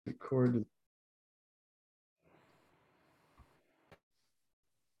Record.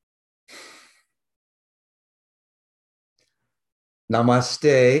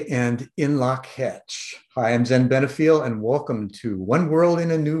 Namaste and in Lak'ech. Hi, I'm Zen Benefiel, and welcome to One World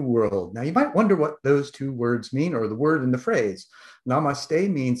in a New World. Now, you might wonder what those two words mean, or the word and the phrase. Namaste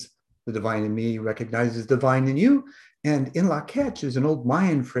means the divine in me recognizes the divine in you, and in Lak'ech is an old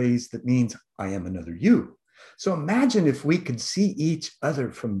Mayan phrase that means I am another you. So imagine if we could see each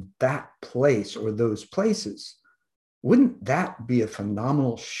other from that place or those places. Wouldn't that be a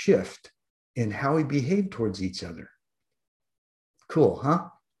phenomenal shift in how we behave towards each other? Cool, huh?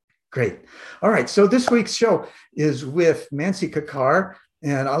 Great. All right. So this week's show is with Mansi Kakar,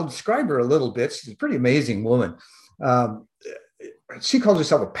 and I'll describe her a little bit. She's a pretty amazing woman. Um, she calls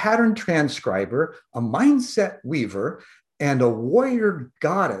herself a pattern transcriber, a mindset weaver, and a warrior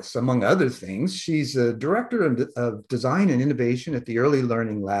goddess, among other things. She's a director of design and innovation at the Early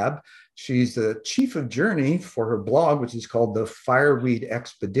Learning Lab. She's the chief of journey for her blog, which is called the Fireweed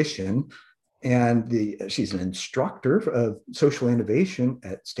Expedition, and she's an instructor of social innovation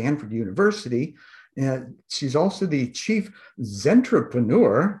at Stanford University. And she's also the chief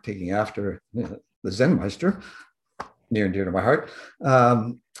Zentrepreneur, taking after the Zen Meister, near and dear to my heart.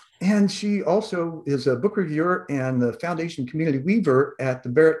 And she also is a book reviewer and the foundation community weaver at the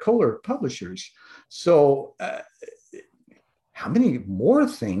Barrett Kohler Publishers. So, how many more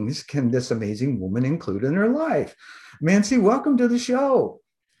things can this amazing woman include in her life? Mansi, welcome to the show.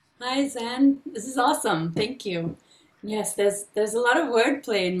 Hi, Zen. This is awesome. Thank you. Yes, there's a lot of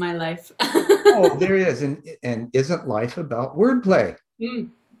wordplay in my life. Oh, there is. And isn't life about wordplay, Mm,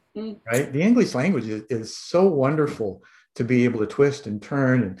 mm, right? The English language is so wonderful to be able to twist and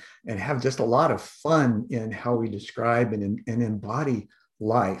turn and have just a lot of fun in how we describe and embody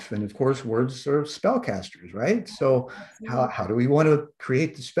life. And of course, words are spellcasters, right? So absolutely. how do we want to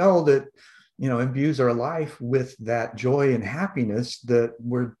create the spell that, imbues our life with that joy and happiness that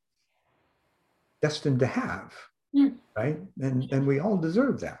we're destined to have, Mm, right? And we all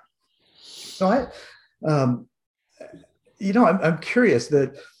deserve that. So um, I'm curious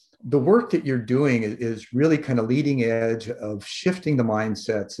that the work that you're doing is really kind of leading edge of shifting the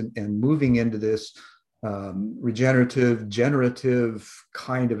mindsets and moving into this regenerative, generative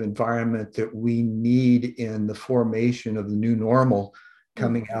kind of environment that we need in the formation of the new normal mm,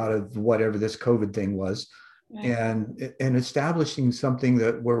 coming out of whatever this COVID thing was, right. and establishing something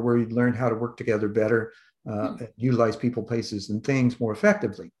that where we learn how to work together better, Mm, utilize people, places, and things more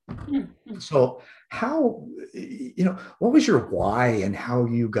effectively. mm, mm, So, what was your why and how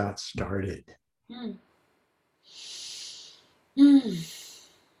you got started? mm, mm.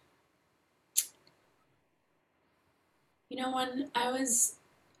 When I was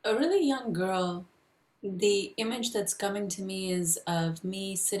a really young girl, the image that's coming to me is of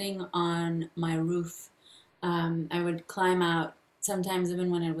me sitting on my roof. I would climb out sometimes even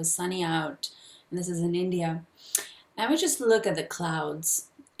when it was sunny out, and this is in India. I would just look at the clouds.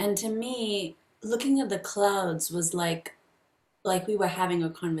 And to me, looking at the clouds was like we were having a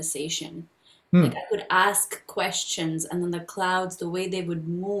conversation. Like Hmm. I could ask questions and then the clouds, the way they would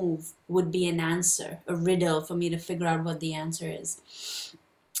move would be an answer, a riddle for me to figure out what the answer is.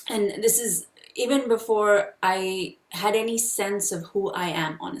 And this is even before I had any sense of who I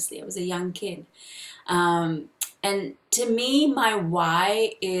am, honestly. I was a young kid. Um, and to me, my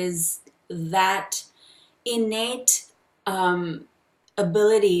why is that innate um,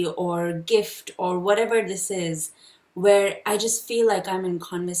 ability or gift or whatever this is, where I just feel like I'm in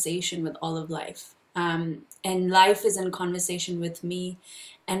conversation with all of life. And life is in conversation with me.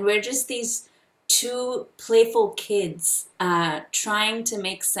 And we're just these two playful kids trying to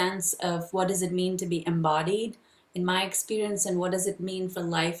make sense of what does it mean to be embodied in my experience and what does it mean for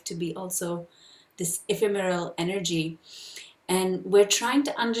life to be also this ephemeral energy, and we're trying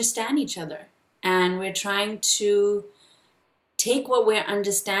to understand each other, and we're trying to take what we're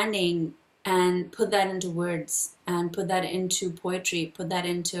understanding and put that into words and put that into poetry, put that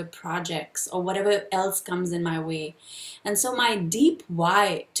into projects or whatever else comes in my way. And so my deep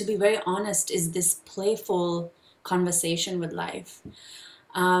why, to be very honest, is this playful conversation with life.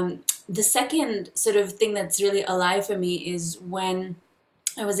 The second sort of thing that's really alive for me is when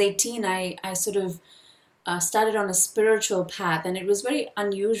I was 18, I sort of started on a spiritual path. And it was very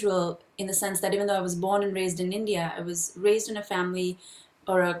unusual in the sense that even though I was born and raised in India, I was raised in a family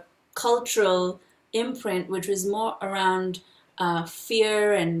or a cultural imprint which was more around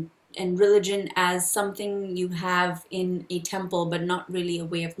fear and religion as something you have in a temple, but not really a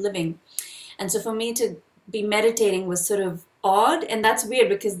way of living. And so for me to be meditating was sort of odd, and that's weird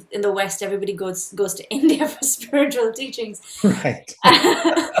because in the West everybody goes to India for spiritual teachings. Right.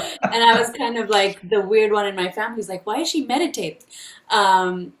 And I was kind of like the weird one in my family who's like, why is she meditate?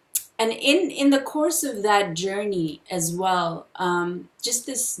 Um, and in the course of that journey as well, just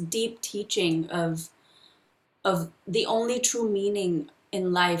this deep teaching of the only true meaning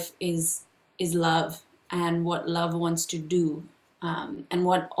in life is love and what love wants to do, and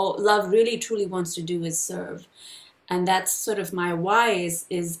what love really truly wants to do is serve. And that's sort of my why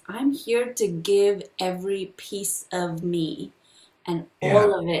is I'm here to give every piece of me and Yeah.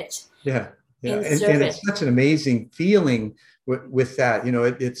 all of it Yeah. Yeah. in And it's service. such an amazing feeling with that. You know,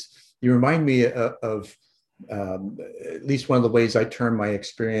 you remind me of at least one of the ways I turned my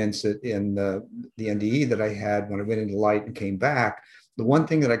experience in the NDE that I had when I went into light and came back. The one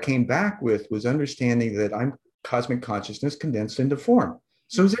thing that I came back with was understanding that I'm cosmic consciousness condensed into form.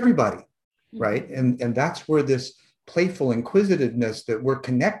 So is everybody, right? And that's where this playful inquisitiveness that we're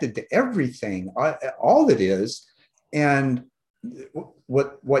connected to everything, all it is. And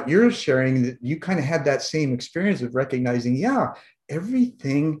what you're sharing, that you kind of had that same experience of recognizing, yeah,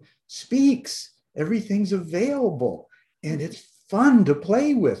 everything speaks, everything's available, and it's fun to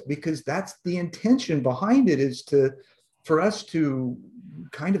play with, because that's the intention behind it, is to for us to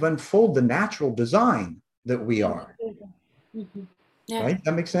kind of unfold the natural design that we are. Mhm. Yeah. Right,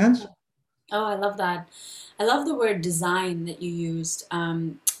 that makes sense. Oh, I love that. I love the word design that you used.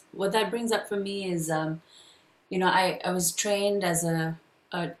 What that brings up for me is, I was trained as a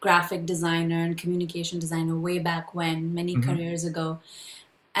graphic designer and communication designer way back when, many Mm-hmm. careers ago.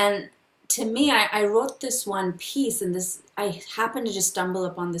 And to me, I wrote this one piece, and I happened to just stumble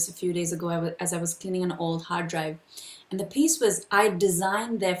upon this a few days ago as I was cleaning an old hard drive. And the piece was, I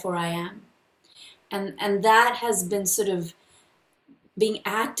designed, therefore I am. And that has been sort of being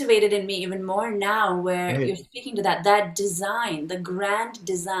activated in me even more now, where Right. you're speaking to that design, the grand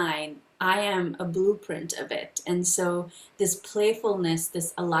design. I am a blueprint of it. And so this playfulness,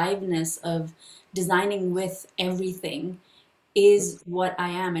 this aliveness of designing with everything is what I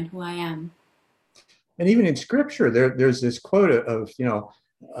am and who I am. And even in scripture, there's this quote of,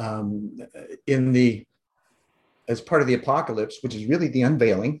 um, in the as part of the apocalypse, which is really the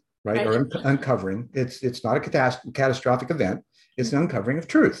unveiling, right, Right. or uncovering. It's not a catastrophic event. It's an uncovering of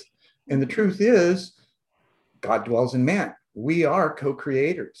truth, and the truth is God dwells in man. We are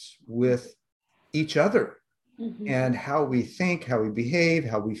co-creators with each other, Mhm. and how we think, how we behave,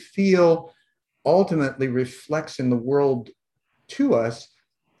 how we feel, ultimately reflects in the world to us.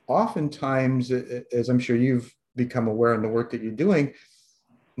 Oftentimes, as I'm sure you've become aware in the work that you're doing,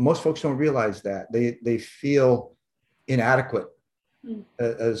 most folks don't realize that they feel inadequate Mm.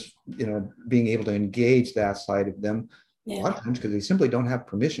 as being able to engage that side of them, a Yeah. lot of times because they simply don't have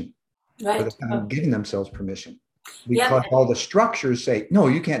permission, or they Right. haven't given themselves permission, Yep. because all the structures say no,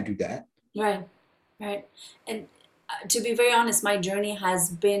 you can't do that. Right. Right. And to be very honest, my journey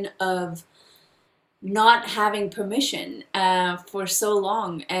has been of not having permission for so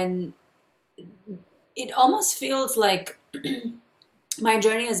long, and it almost feels like my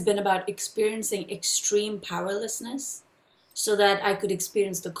journey has been about experiencing extreme powerlessness so that I could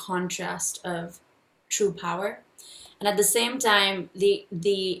experience the contrast of true power. And at the same time,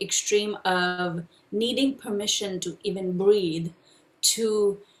 the extreme of needing permission to even breathe,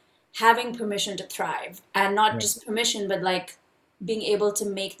 to having permission to thrive, and not Right. just permission, but like being able to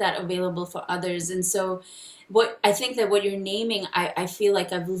make that available for others. And so, what I think that what you're naming, I feel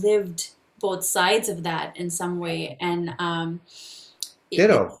like I've lived both sides of that in some way, and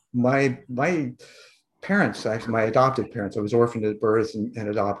Ditto. My parents, actually my adopted parents, I was orphaned at birth and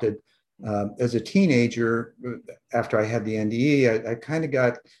adopted. As a teenager, after I had the NDE, I kind of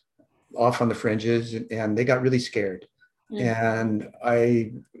got off on the fringes, and they got really scared. mm, And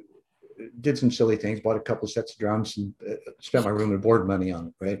I did some silly things, bought a couple of sets of drums, and spent my room and board money on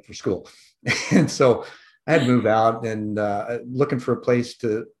it, right, for school. And so I had to move out, and looking for a place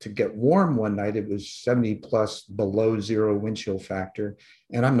to get warm one night. It was 70 plus below zero wind chill factor.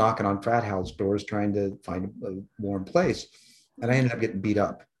 And I'm knocking on frat house doors trying to find a warm place. And I ended up getting beat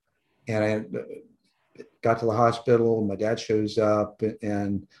up. And I got to the hospital. My dad shows up,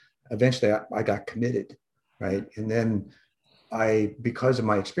 and eventually I got committed, right? And then because of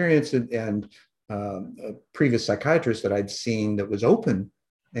my experience and a previous psychiatrist that I'd seen that was open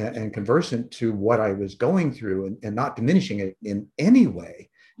and conversant to what I was going through, and not diminishing it in any way.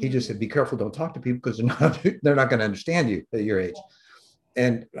 He just said, "Be careful, don't talk to people, because they're not going to understand you at your age."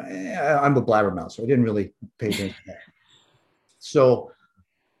 And I'm a blabbermouth, so I didn't really pay attention to that. So,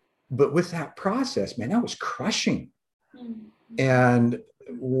 but with that process, man, that was crushing. mm, And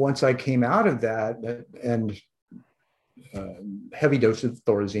once I came out of that, and heavy dose of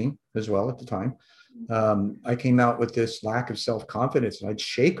Thorazine as well at the time. I came out with this lack of self-confidence, and I'd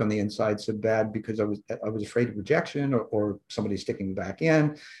shake on the inside so bad because I was afraid of rejection or somebody sticking me back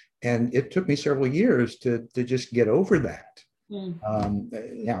in, and it took me several years to just get over that.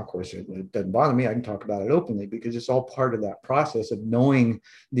 Mm. Now, of course, it doesn't bother me. I can talk about it openly because it's all part of that process of knowing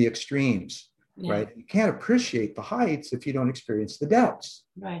the extremes, Yeah. right? You can't appreciate the heights if you don't experience the depths.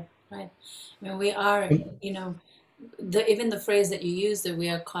 Right. Right. I mean, we are, you know, even the phrase that you use, that we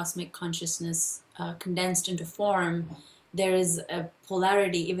are cosmic consciousness condensed into form, there is a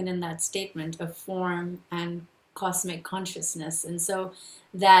polarity even in that statement of form and cosmic consciousness. And so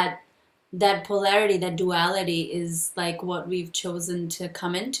that that polarity, that duality is like what we've chosen to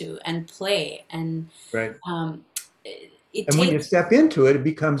come into and play. And Right. um, it And when you takes, step into it, it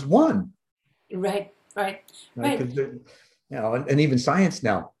becomes one, right, right, right? right, Because, and even science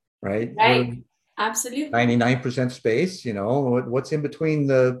now, right? We're right, absolutely. 99% space, what's in between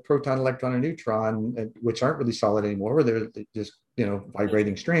the proton, electron, and neutron, which aren't really solid anymore. They're just,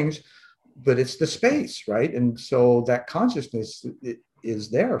 vibrating strings, but it's the space, right? And so that consciousness is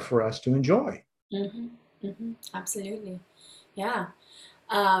there for us to enjoy. Hmm. Hmm. Absolutely. Yeah.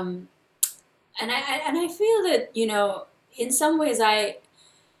 Um, and I feel that, in some ways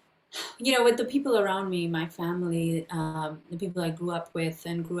with the people around me, my family, the people I grew up with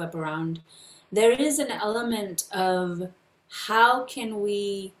and grew up around, there is an element of how can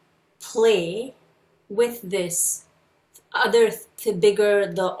we play with this other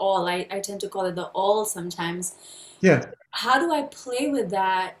bigger, the all. I tend to call it the all sometimes. Yeah, How do I play with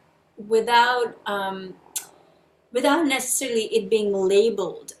that without without necessarily it being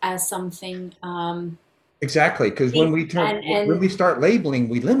labeled as something exactly. Because when when and we start labeling,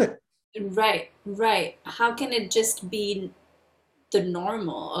 we limit. right, right. How can it just be the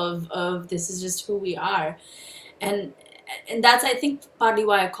normal of this is just who we are? And and that's, I think, partly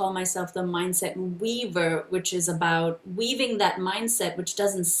why I call myself the mindset weaver, which is about weaving that mindset which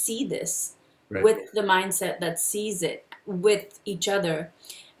doesn't see this Right. with the mindset that sees it with each other.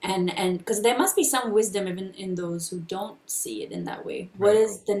 And because there must be some wisdom even in those who don't see it in that way. What Right.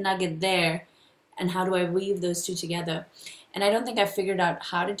 is the nugget there, and how do I weave those two together? And I don't think I figured out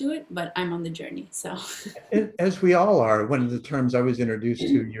how to do it, but I'm on the journey. So And as we all are, one of the terms I was introduced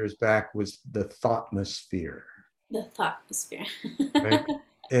to years back was the thoughtmosphere, the thought sphere. right?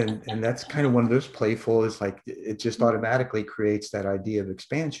 And that's kind of one of those playful, is like it just automatically creates that idea of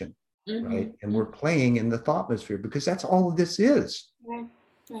expansion, Hmm. right? And we're playing in the thoughtmosphere because that's all of this Right,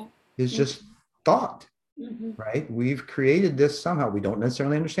 right. is just thought, Mm-hmm. right? We've created this somehow. We don't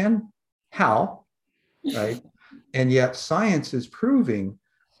necessarily understand how, right? And yet science is proving,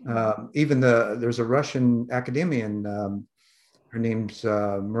 even there's a Russian academician, her name's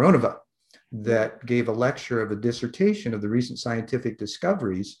Mironova, that gave a lecture of a dissertation of the recent scientific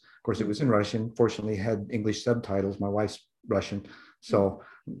discoveries. Of course, it was in Russian. Fortunately, had English subtitles. My wife's Russian, so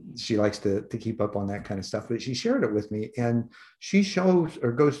she likes to keep up on that kind of stuff. But she shared it with me, and she shows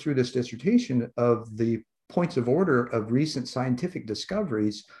or goes through this dissertation of the points of order of recent scientific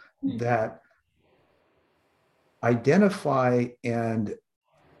discoveries that identify and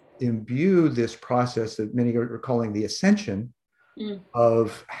imbue this process that many are calling the ascension Mm.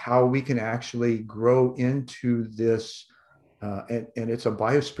 of how we can actually grow into this, and it's a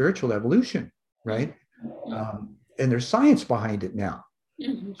biospiritual evolution, right? And there's science behind it now.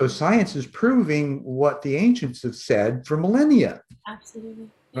 Mm-hmm. So science is proving what the ancients have said for millennia, Absolutely.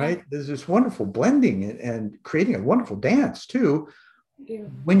 Yeah. right? There's this wonderful blending and creating a wonderful dance too,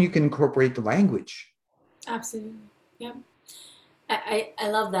 Beautiful. when you can incorporate the language. Absolutely. Yeah. I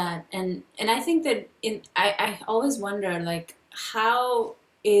love that. And I think that I always wonder, like, how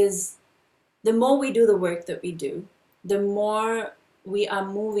is the more we do the work that we do, the more we are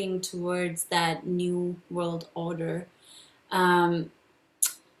moving towards that new world order. Um,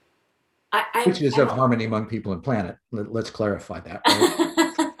 Which is I'm of harmony among people and planet. Let's clarify that,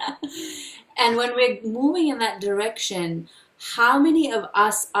 right? and when we're moving in that direction, how many of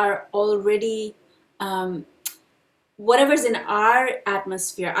us are already um, whatever's in our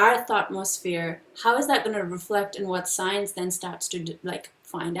atmosphere, our thoughtmosphere, how is that going to reflect in what science then starts to like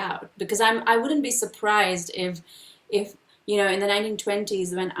find out? Because I wouldn't be surprised if in the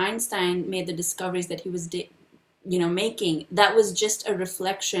 1920s when Einstein made the discoveries that he was making, that was just a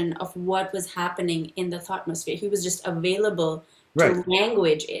reflection of what was happening in the thoughtmosphere. He was just available Right. to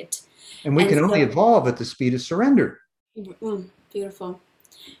language it. And we And can only so, evolve at the speed of surrender. beautiful.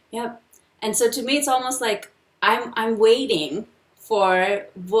 Yep. And so to me, it's almost like I'm waiting for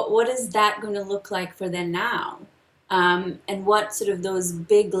what is that going to look like for them now, and what sort of those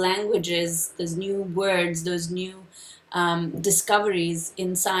big languages, those new words, those new discoveries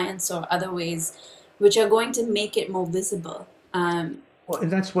in science or other ways, which are going to make it more visible. Well,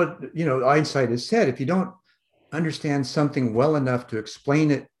 and that's what, Einstein has said. If you don't understand something well enough to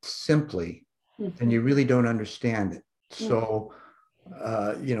explain it simply, then Mhm. you really don't understand it. So,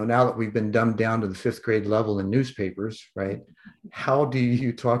 now that we've been dumbed down to the fifth grade level in newspapers, right? How do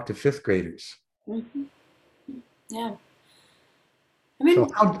you talk to fifth graders? Mhm. Yeah. I So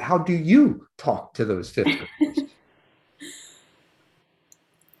mean, how do you talk to those fifth graders?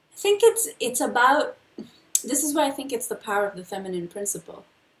 I think it's about this is why I think it's the power of the feminine principle.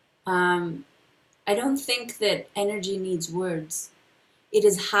 Um, I don't think that energy needs words. It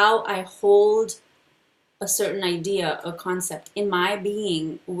is how I hold a certain idea or concept in my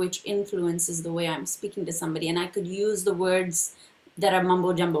being which influences the way I'm speaking to somebody. And I could use the words that are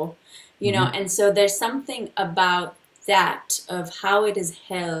mumbo jumbo, Mhm. and so there's something about that of how it is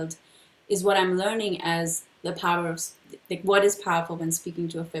held is what I'm learning as the power of like what is powerful when speaking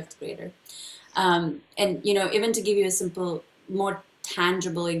to a fifth grader. And even to give you a simple, more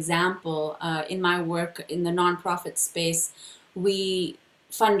tangible example, in my work in the nonprofit space, we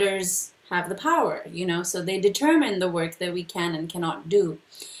funders have the power, so they determine the work that we can and cannot do.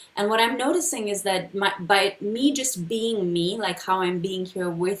 And what I'm noticing is that by me just being me, like how I'm being here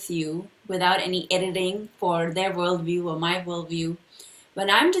with you, without any editing for their worldview or my worldview, when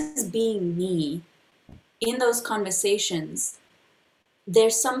I'm just being me in those conversations,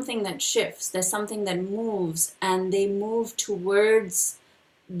 there's something that shifts, there's something that moves, and they move towards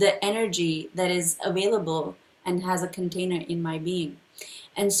the energy that is available and has a container in my being.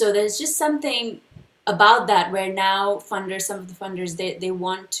 And so there's just something about that where now funders, some of the funders, they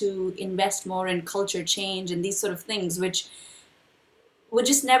want to invest more in culture change and these sort of things, which would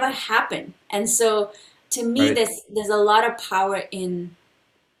just never happen. And so to me, Right. there's a lot of power in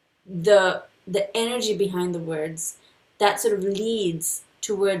the energy behind the words that sort of leads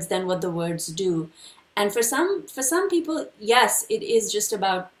towards then what the words do. And for some people, yes, it is just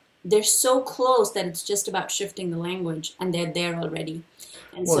about they're so close that it's just about shifting the language and they're there already.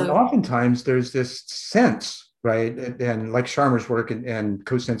 And Well, and so oftentimes there's this sense, right? And like Sharma's work and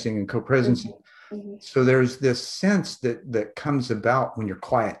co-sensing and co-presence. mhm, mhm, So there's this sense that comes about when you're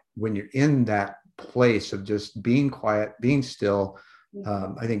quiet, when you're in that place of just being quiet, being still.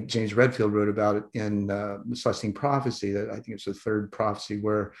 mhm, I think James Redfield wrote about it in Celestine Prophecy. That I think it's the third prophecy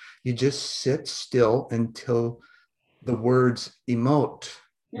where you just sit still until the words emote,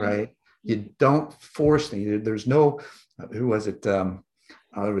 mhm, right? You don't force them. There's no, who was it?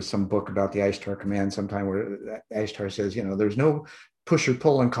 There was some book about the Ishtar command sometime where Ishtar says, there's no push or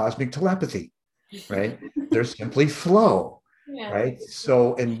pull in cosmic telepathy, right? There's simply flow, yeah. right?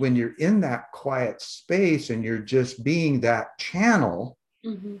 So, and when you're in that quiet space and you're just being that channel,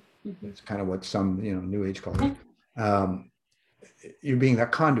 Mhm, mhm, it's kind of what some, New Age call yeah, it. Um, you're being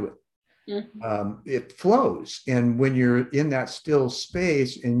that conduit. mhm, It flows. And when you're in that still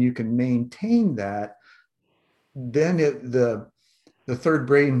space and you can maintain that, then the third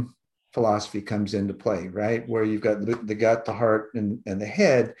brain philosophy comes into play, right? Where you've got the gut, the heart, and the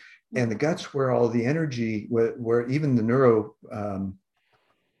head, and the gut's where all the energy, where even the neurosensors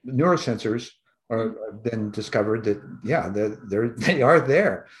mhm, have been discovered that yeah, they are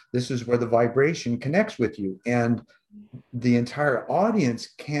there. This is where the vibration connects with you, and the entire audience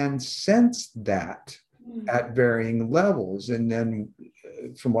can sense that mhm. at varying levels. And then,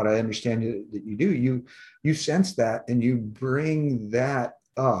 from what I understand that you do, you sense that and you bring that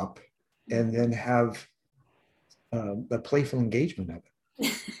up, and then have a playful engagement of it.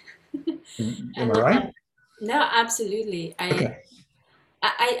 I Am I love right? that. No, absolutely. I, Okay.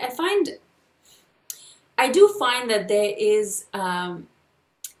 I I find I do find that there is I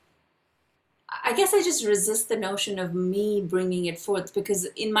guess I just resist the notion of me bringing it forth because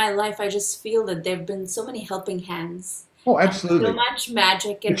in my life I just feel that there have been so many helping hands Oh, and so absolutely. much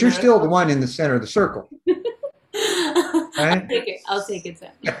magic But and you're still the miracles. one in the center of the circle, I'll right? take it. I'll take it,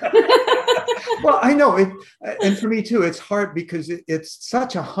 Sam. Well, I know it, and for me too, it's hard because it's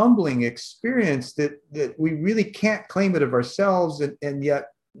such a humbling experience that we really can't claim it of ourselves, and yet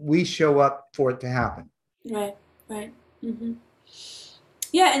we show up for it to happen. Right, right. Hmm.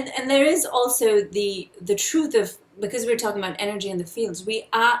 Yeah, and there is also the truth of because we're talking about energy in the fields, we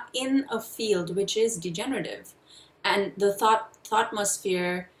are in a field which is degenerative, and the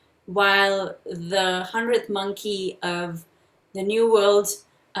thoughtmosphere, while the hundredth monkey of the new world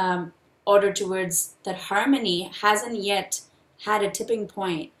um, order towards that harmony hasn't yet had a tipping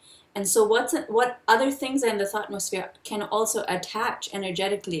point. And so, what other things in the thoughtmosphere can also attach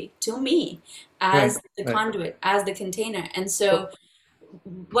energetically to me Right, as the right. conduit, as the container, and so Well,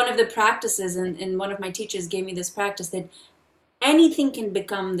 one of the practices, and one of my teachers gave me this practice, that anything can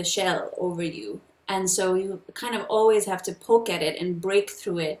become the shell over you. And so you kind of always have to poke at it and break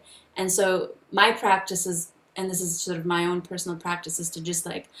through it. And so my practice is, and this is sort of my own personal practice, is to just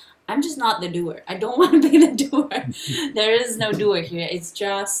like, I'm just not the doer. I don't want to be the doer. There is no doer here. It's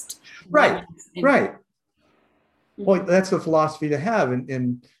just Right, oneness in right. Well, Mhm. that's the philosophy to have.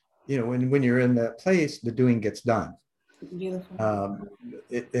 And you know, when you're in that place, the doing gets done. Beautiful. Um,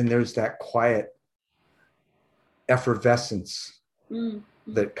 and there's that quiet effervescence Mm,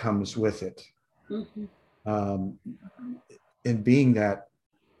 mm, that comes with it. mhm, Um, and being that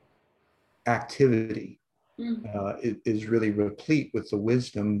activity mm, is really replete with the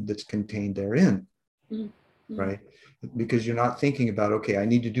wisdom that's contained therein, mm, mm, right? Because you're not thinking about, okay, I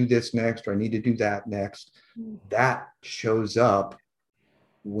need to do this next, or I need to do that next. mm, That shows up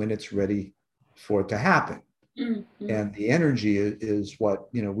when it's ready for it to happen. mm, mm. And the energy is what,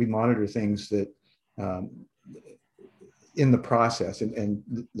 you know, we monitor things that um, in the process, and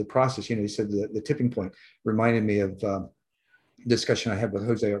the process, you know, you said the tipping point reminded me of discussion I had with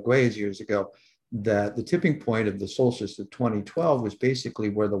Jose Arguelles years ago, that the tipping point of the solstice of 2012 was basically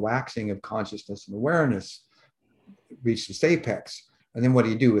where the waxing of consciousness and awareness reached its apex. And then what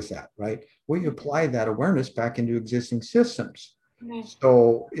do you do with that, right? Well, you apply that awareness back into existing systems. Right.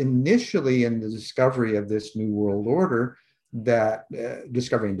 So initially in the discovery of this new world order, that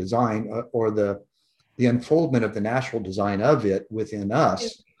discovery and design, or the unfoldment of the natural design of it within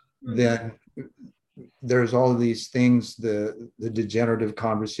us, Mhm. then there's all of these things, the degenerative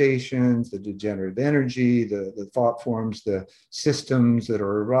conversations, the degenerative energy, the thought forms, the systems that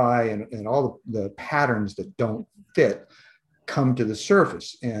are awry, and all the patterns that don't fit come to the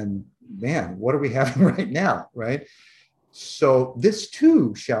surface. And man, what are we having right now, right? So this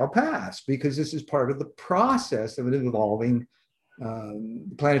too shall pass, because this is part of the process of an evolving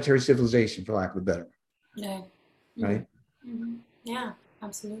planetary civilization, for lack of a better, Right. Mhm. right? Mhm. Yeah,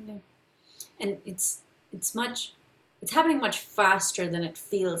 absolutely. And it's much it's happening much faster than it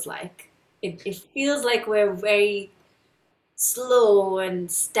feels like. It feels like we're very slow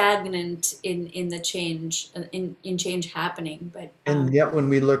and stagnant in the change, in change happening. But And yet when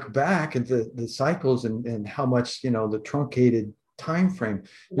we look back at the cycles, and how much, you know, the truncated time frame,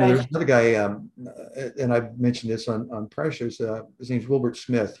 you know, right. there's another guy, and I've mentioned this on pressures, his name's Wilbert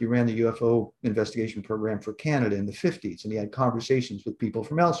Smith. He ran the UFO investigation program for Canada in the 50s, and he had conversations with people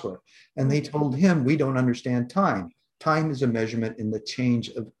from elsewhere, and they told him, we don't understand time is a measurement in the change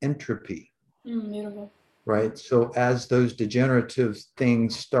of entropy, Beautiful. right? So as those degenerative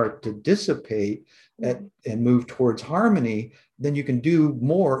things start to dissipate Mhm. and move towards harmony, then you can do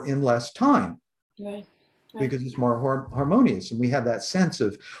more in less time, Right. Right. because it's more harmonious. And we have that sense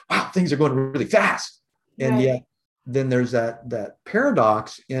of, wow, things are going really fast. And Right. yet then there's that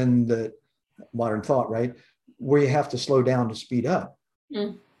paradox in the modern thought, right? Where you have to slow down to speed up.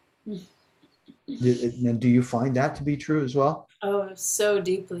 Mm. Mm. And do you find that to be true as well? Oh, so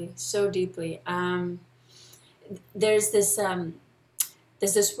deeply, so deeply. There's this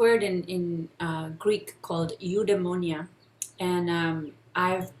there's this word in Greek called eudaimonia, and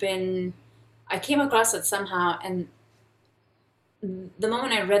I came across it somehow, and the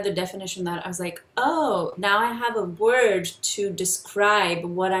moment I read the definition of that, I was like, oh, now I have a word to describe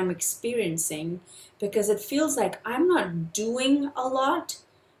what I'm experiencing, because it feels like I'm not doing a lot,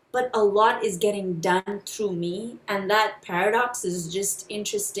 but a lot is getting done through me, and that paradox is just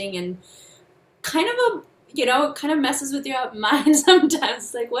interesting and kind of a kind of messes with your mind sometimes.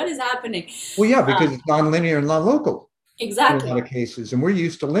 It's like, what is happening? Well, yeah, because Um, it's non-linear and non-local in a lot exactly. of cases, and we're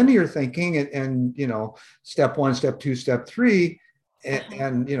used to linear thinking, and you know, step one, step two, step three, Uh-huh.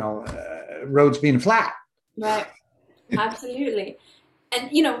 and you know, roads being flat. Right. Absolutely.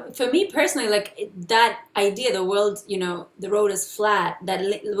 And for me personally, like that idea, the world, the road is flat, that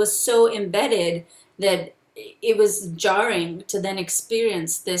was so embedded that it was jarring to then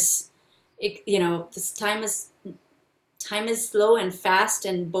experience this. This time is slow and fast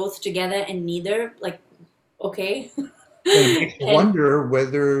and both together and neither. Like, okay. And it makes you And wonder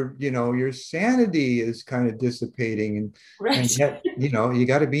whether, you know, your sanity is kind of dissipating, and right. yet, you know, you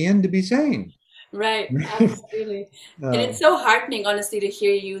got to be in to be sane. Right, absolutely. And uh, it's so heartening, honestly, to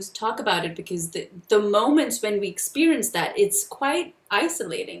hear you talk about it, because the moments when we experience that, it's quite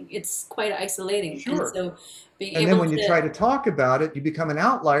isolating. It's quite isolating. And sure. so being And then able when you to, try to talk about it, you become an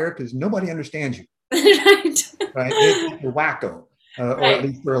outlier because nobody understands you, right, right? They think you're wacko, or at right.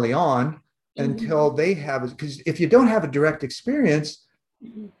 least early on, Hmm. until they have it. Because if you don't have a direct experience,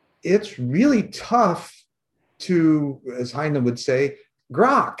 Hmm. it's really tough to, as Heinlein would say,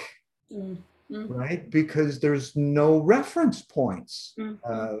 grok, right? Because there's no reference points.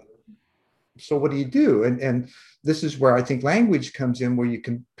 Mm-hmm. So what do you do? And this is where I think language comes in, where you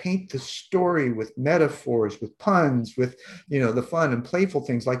can paint the story with metaphors, with puns, with the fun and playful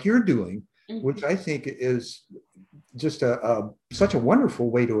things like you're doing, Mm-hmm. which I think is just a such a wonderful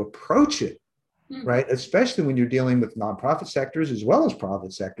way to approach it, right? Especially when you're dealing with nonprofit sectors as well as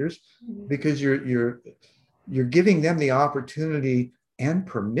profit sectors, Mm-hmm. because you're giving them the opportunity and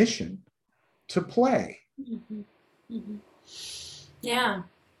permission to play. Mm-hmm. Mm-hmm. Yeah,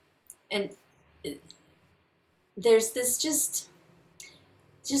 and there's this just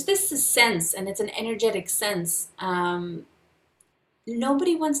this sense, and it's an energetic sense.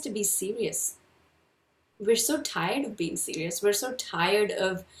 Nobody wants to be serious. We're so tired of being serious. We're so tired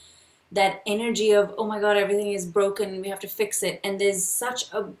of that energy of, oh my god, everything is broken, we have to fix it. And there's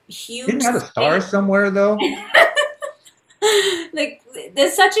such a Isn't huge that a star space. somewhere though? Like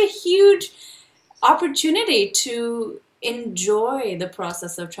there's such a huge opportunity to enjoy the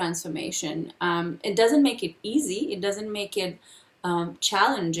process of transformation. It doesn't make it easy. It doesn't make it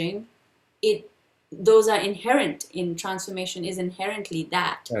challenging. It Those are inherent in transformation. Is inherently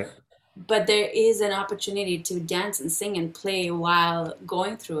that. Right. But there is an opportunity to dance and sing and play while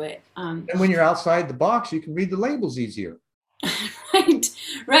going through it. And when you're outside the box, you can read the labels easier. Right,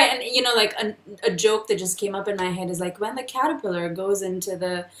 right. And like a joke that just came up in my head is like when the caterpillar goes into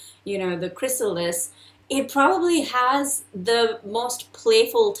the chrysalis, it probably has the most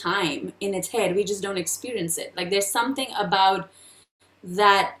playful time in its head. We just don't experience it. Like there's something about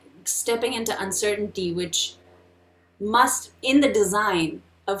that stepping into uncertainty, which must, in the design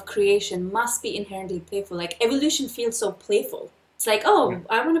of creation, must be inherently playful. Like evolution feels so playful. It's like, oh,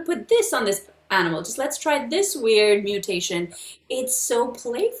 I want to put this on this animal. Just let's try this weird mutation. It's so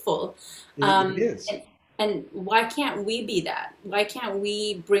playful. It is. And why can't we be that? Why can't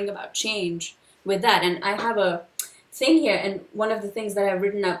we bring about change with that? And I have a thing here, and one of the things that I've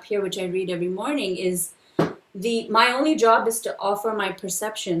written up here, which I read every morning, is the my only job is to offer my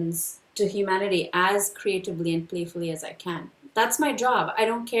perceptions to humanity as creatively and playfully as I can. That's my job. I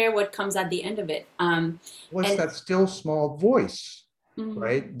don't care what comes at the end of it. What's And that still small voice, mhm,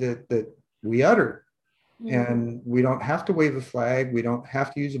 right? That we utter. mhm. And we don't have to wave a flag. We don't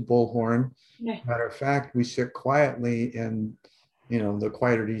have to use a bullhorn. Yeah. Matter of fact, we sit quietly, and the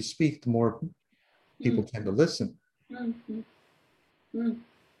quieter you speak, the more Mm, people tend to listen. mm, mm, mm,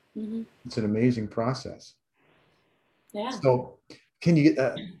 mhm. It's an amazing process. Yeah. So, can you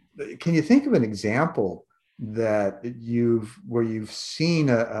can you think of an example that where you've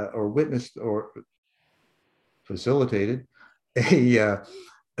seen or witnessed or facilitated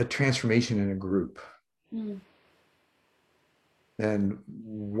a transformation in a group? Mm. And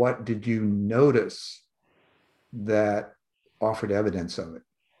what did you notice that offered evidence of it?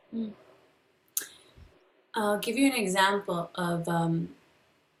 Mm. I'll give you an example of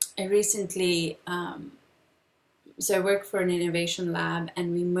I recently so I work for an innovation lab,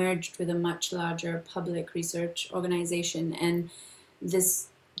 and we merged with a much larger public research organization, and this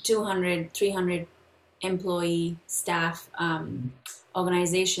 200, 300 employee staff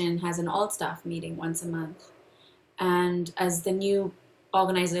organization has an all staff meeting once a month. And as the new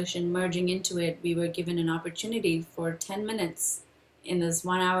organization merging into it, we were given an opportunity for 10 minutes in this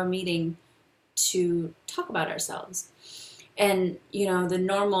 1 hour meeting to talk about ourselves. And, the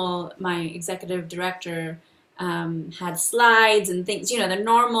normal, my executive director had slides and things, the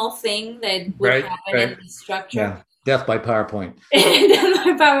normal thing that would Right, happen right. in the structure. Yeah, death by PowerPoint.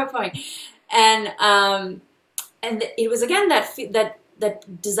 My PowerPoint. And it was again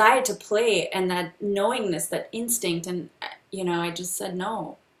that desire to play and that knowingness, that instinct, and I just said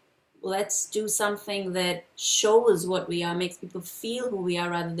no. Let's do something that shows what we are, makes people feel who we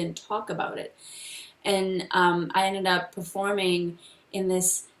are, rather than talk about it. And I ended up performing in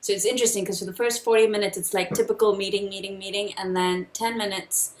this. So it's interesting because for the first 40 minutes, it's like typical meeting, meeting, meeting, and then 10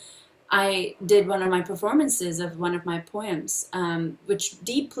 minutes I did one of my performances of one of my poems, which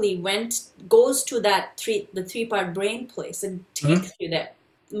deeply goes to the three-part brain place and Mhm. takes you there.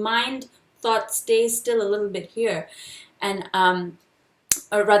 Mind, thought stays still a little bit here, and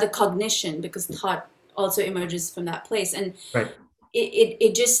or rather cognition, because thought also emerges from that place, and Right.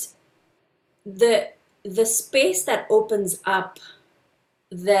 it just the the space that opens up,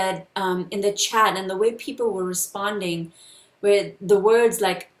 that in the chat and the way people were responding, with the words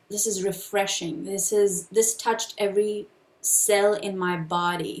like, this is refreshing, this touched every cell in my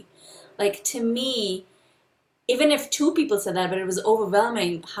body. Like, to me, even if two people said that, but it was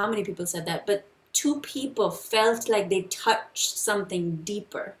overwhelming how many people said that, but two people felt like they touched something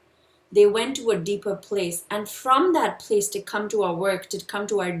deeper. They went to a deeper place, and from that place to come to our work, to come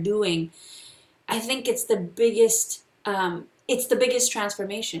to our doing, I think it's the biggest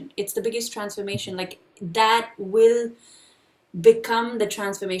transformation. It's the biggest transformation. Like that will become the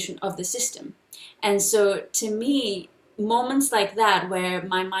transformation of the system. And so to me, moments like that where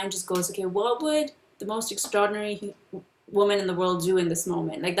my mind just goes, okay, what would the most extraordinary woman in the world do in this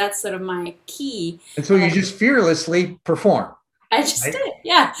moment? Like that's sort of my key. And so And you like just fearlessly perform, I just right? did,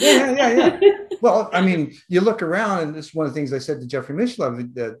 yeah. Yeah, yeah, yeah, yeah. Well, I mean, you look around, and this is one of the things I said to Jeffrey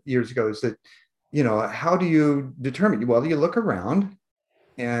Mishlove years ago is that, how do you determine? Well, you look around,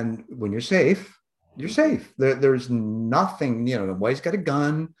 and when you're safe, you're safe. There's nothing, nobody's got a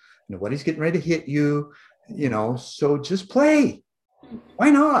gun, nobody's getting ready to hit you, so just play. Why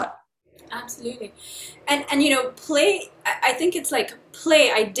not? Absolutely. And play, I think it's like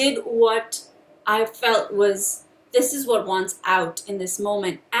play. I did what I felt was this is what wants out in this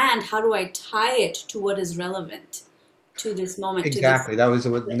moment, and how do I tie it to what is relevant to this moment, to this. Exactly. That was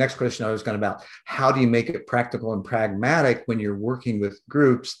the next question I was going about. How do you make it practical and pragmatic when you're working with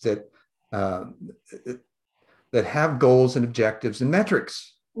groups uh, that have goals and objectives and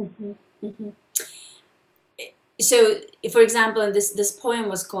metrics? Mhm, mhm. So, for example, this poem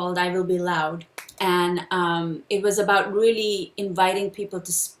was called "I Will Be Loud," and it was about really inviting people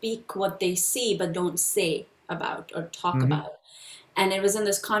to speak what they see but don't say about or talk Mm-hmm. about. And it was in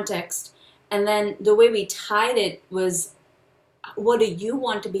this context. And then the way we tied it was, what do you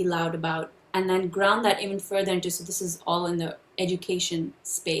want to be loud about? And then ground that even further into, so this is all in the education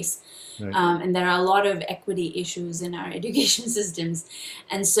space. Right. And there are a lot of equity issues in our education systems.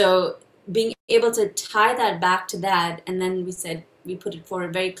 And so being able to tie that back to that, and then we put it for a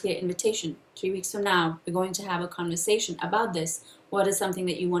very clear invitation. 3 weeks from now, we're going to have a conversation about this. What is something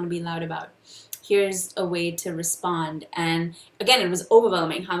that you want to be loud about? Here's a way to respond. And again, it was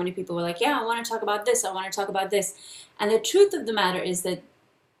overwhelming how many people were like, yeah, I want to talk about this. I want to talk about this. And the truth of the matter is that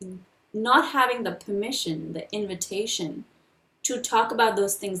not having the permission, the invitation to talk about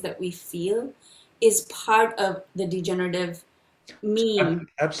those things that we feel is part of the degenerative meme.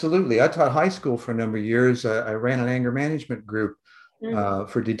 Absolutely. I taught high school for a number of years. I ran an anger management group Mm,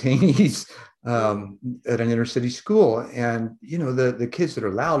 for detainees mm, at an inner city school. And, the kids that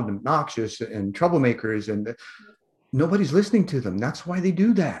are loud and obnoxious and troublemakers, and nobody's listening to them. That's why they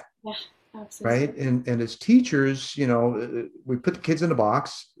do that. yeah, absolutely. Right. And as teachers, we put the kids in a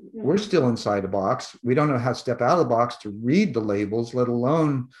box. We're Mm, still inside a box. We don't know how to step out of the box to read the labels, let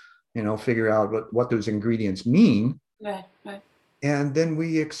alone, figure out what those ingredients mean. right, right. And then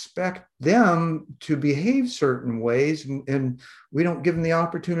we expect them to behave certain ways, and we don't give them the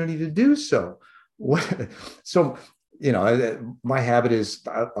opportunity to do so. Mm, What, so, my habit is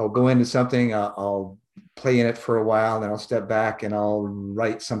I'll go into something, I'll play in it for a while, then I'll step back and I'll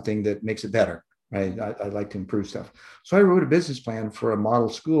write something that makes it better. Right? I like to improve stuff. So I wrote a business plan for a model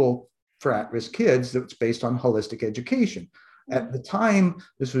school for at-risk kids that's based on holistic education. mm, At the time,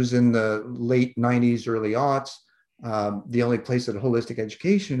 this was in the late 90s, early aughts. The only place that holistic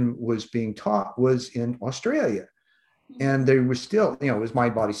education was being taught was in Australia. mm, And they were still, it was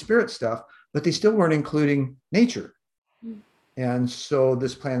mind, body, spirit stuff, but they still weren't including nature. mm, And so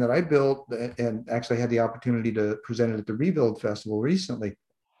this plan that I built, and actually had the opportunity to present it at the Rebuild Festival recently,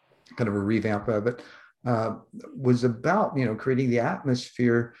 kind of a revamp of it, uh, was about, creating the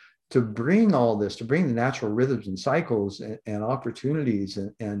atmosphere to bring all this, to bring the natural rhythms and cycles and opportunities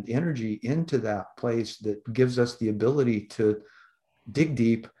and energy into that place that gives us the ability to dig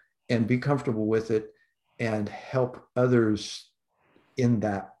deep and be comfortable with it and help others in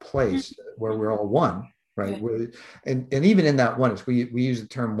that mm, place where we're mhm. all one, right? Yeah. And even in that oneness, we use the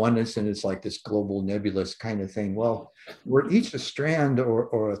term oneness, and it's like this global nebulous kind of thing. Well, we're each a strand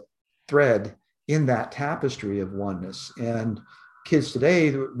or a thread in that tapestry of oneness. And kids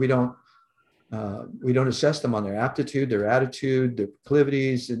today, we don't assess them on their aptitude, their attitude, their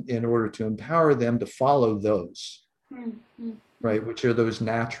proclivities in order to empower them to follow those, Mm, mm, mm, right? Which are those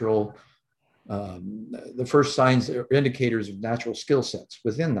natural, the first signs or indicators of natural skill sets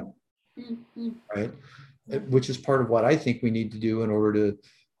within them, mm, mm. right? Yeah. Which is part of what I think we need to do in order to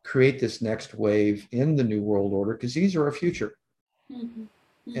create this next wave in the new world order, because these are our future, Mhm,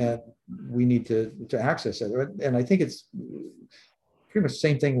 mhm. and we need to access it. And I think it's pretty much the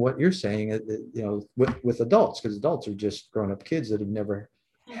same thing what you're saying, with adults, because adults are just grown up kids that have never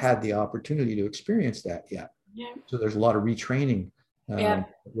had the Absolutely. opportunity to experience that yet. Yeah. So there's a lot of retraining. Yeah.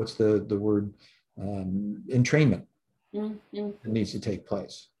 What's the word? Entrainment Mm, mm. that needs to take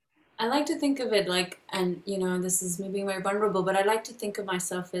place. I like to think of it like, and this is me being very vulnerable, but I like to think of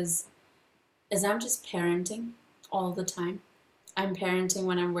myself as I'm just parenting all the time. I'm parenting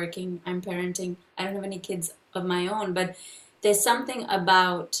when I'm working. I'm parenting. I don't have any kids of my own, but there's something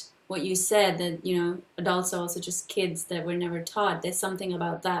about what you said, that adults are also just kids that were never taught. There's something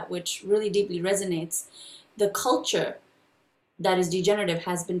about that which really deeply resonates. The culture that is degenerative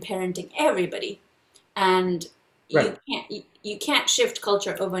has been parenting everybody, and Right. you can't shift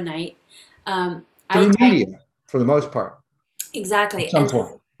culture overnight. Through I media, for the most part, at exactly. some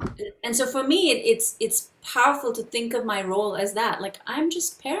point. And so for me, it's powerful to think of my role as that. Like, I'm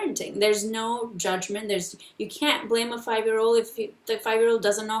just parenting. There's no judgment. You can't blame a 5-year old if the 5-year old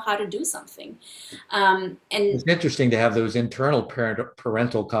doesn't know how to do something. And It's interesting to have those internal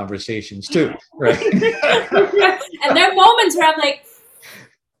parental conversations too, right? and there are moments where I'm like,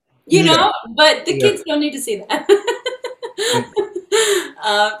 Yeah, but the yeah, kids don't need to see that.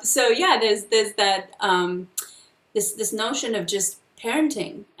 yeah. So yeah, there's that this notion of just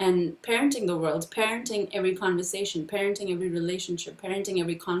parenting, and parenting the world, parenting every conversation, parenting every relationship, parenting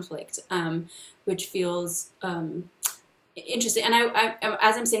every conflict, which feels interesting. And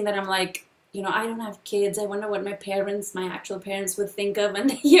as I'm saying that, I'm like, I don't have kids. I wonder what my actual parents would think of when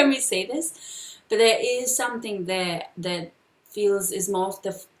they hear me say this. But there is something there that feels is most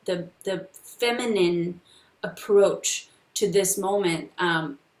the feminine approach to this moment,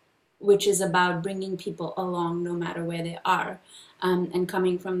 which is about bringing people along no matter where they are, and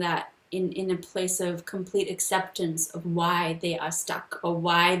coming from that in a place of complete acceptance of why they are stuck, or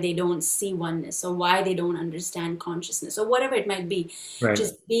why they don't see oneness, or why they don't understand consciousness, or whatever it might be. Right.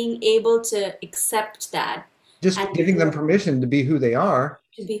 Just being able to accept that Just and giving them permission to be who they are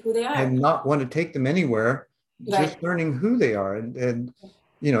to be who they are. and not want to take them anywhere, Right. just learning who they are. And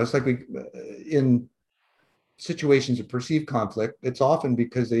it's like in situations of perceived conflict, it's often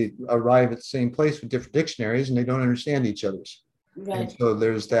because they arrive at the same place with different dictionaries and they don't understand each other's. And Right. so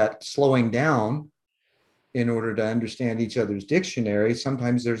there's that slowing down in order to understand each other's dictionary.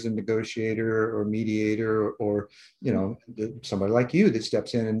 Sometimes there's a negotiator or mediator, or somebody like you that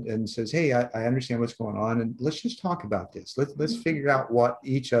steps in and says, hey, I understand what's going on, and let's just talk about this. Let's figure out what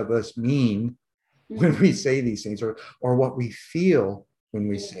each of us mean when we say these things, or what we feel when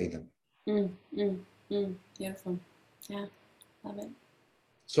we say them. Mm, mm, beautiful. Yeah, love it.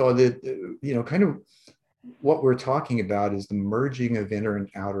 So kind of what we're talking about is the merging of inner and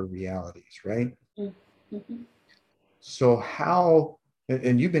outer realities, right? Mm, mm-hmm. So how,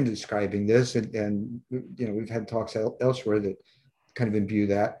 and you've been describing this, and we've had talks elsewhere that kind of imbue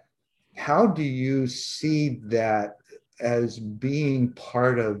that. How do you see that as being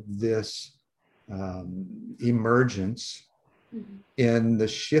part of this emergence Mm-hmm. in the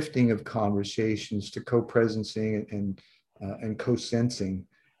shifting of conversations to co-presencing and co-sensing,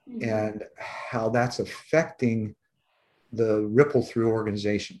 Mm-hmm. and how that's affecting the ripple through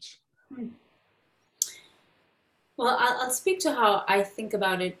organizations? Well, I'll speak to how I think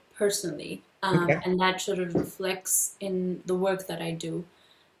about it personally, Okay. and that sort of reflects in the work that I do.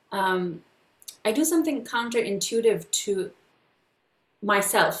 Um, I do something counterintuitive to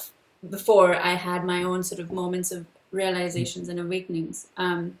myself before I had my own sort of moments of realizations and awakenings,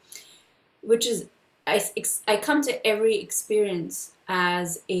 which is I come to every experience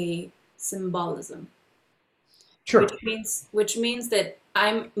as a symbolism, Sure. which means that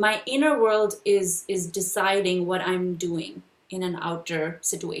my inner world is deciding what I'm doing in an outer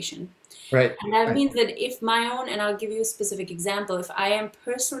situation. Right. And that Right. means that if my own, and I'll give you a specific example, if I am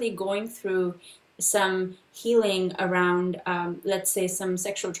personally going through some healing around, let's say, some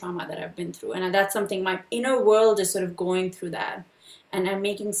sexual trauma that I've been through, and that's something my inner world is sort of going through that, and I'm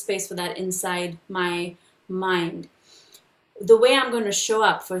making space for that inside my mind. The way I'm going to show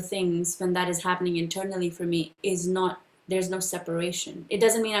up for things when that is happening internally for me is not, there's no separation. It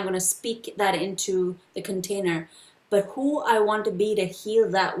doesn't mean I'm going to speak that into the container, but who I want to be to heal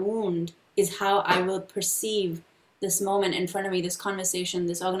that wound is how I will perceive this moment in front of me, this conversation,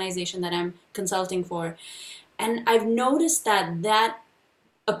 this organization that I'm consulting for. And I've noticed that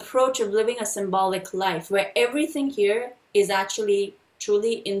approach of living a symbolic life, where everything here is actually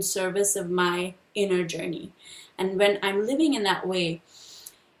truly in service of my inner journey. And when I'm living in that way,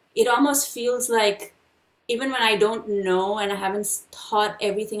 it almost feels like, even when I don't know and I haven't thought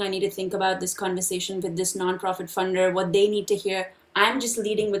everything I need to think about this conversation with this nonprofit funder, what they need to hear, I'm just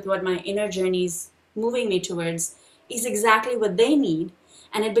leading with what my inner journey is moving me towards, is exactly what they need.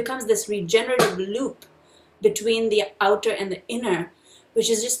 And it becomes this regenerative loop between the outer and the inner, which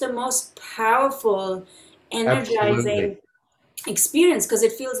is just the most powerful, Absolutely. energizing experience, because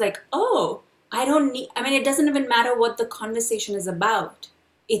it feels like, oh, I don't need, I mean, it doesn't even matter what the conversation is about.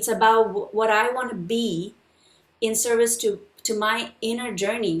 It's about what I want to be in service to my inner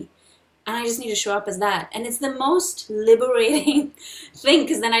journey, and I just need to show up as that. And it's the most liberating thing,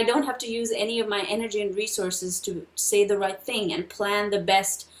 because then I don't have to use any of my energy and resources to say the right thing and plan the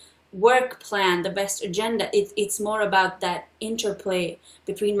best work plan, the best agenda. It's more about that interplay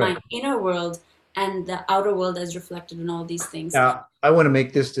between Right. my inner world and the outer world as reflected in all these things. Now, I want to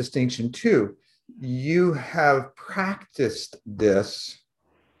make this distinction too. You have practiced this,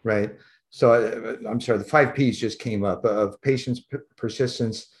 right? So I'm sorry, the 5 P's just came up of patience,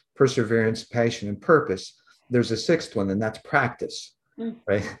 persistence, perseverance, passion, and purpose. There's a sixth one, and that's practice, Mm,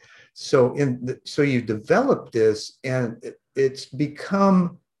 right? So you developed this, and it's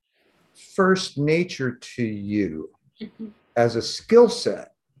become first nature to you mhm, as a skill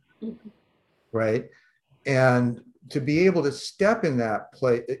set, mhm, right? And to be able to step in that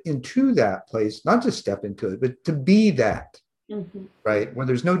place, into that place, not just step into it, but to be that, mhm, right? Where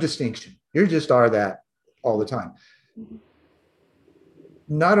there's no distinction. You just are that all the time. mhm,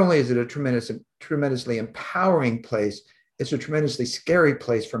 Not only is it a tremendously empowering place, it's a tremendously scary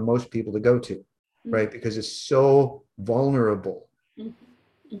place for most people to go to, mhm, right? Because it's so vulnerable. mhm,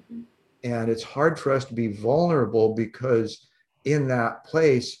 mhm, And it's hard for us to be vulnerable because in that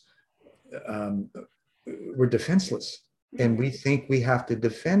place, um, we're defenseless and mhm. we think we have to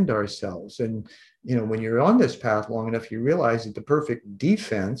defend ourselves. And, when you're on this path long enough, you realize that the perfect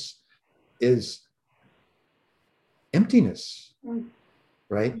defense is emptiness, Mm,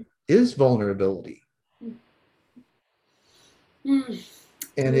 right? Is vulnerability. mm, mm.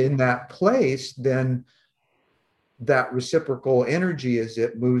 And Yeah. in that place, then that reciprocal energy as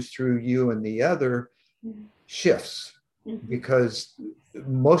it moves through you and the other Mhm, shifts mhm, because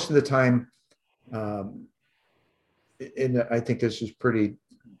most of the time, um, and I think this is pretty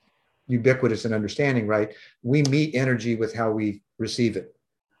ubiquitous in understanding, right? We meet energy with how we receive it,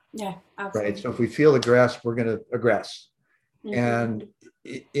 yeah, right? So absolutely. if we feel aggressed, we're going to aggress. Mhm, And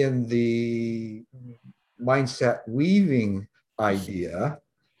in the mindset weaving idea,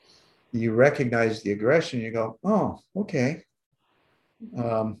 you recognize the aggression, you go, oh, okay. mhm,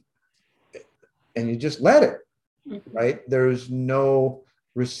 Um, and you just let it, mhm, right? There's no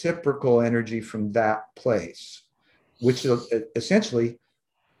reciprocal energy from that place, which essentially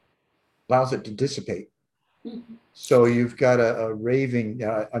allows it to dissipate. mhm, So you've got a raving.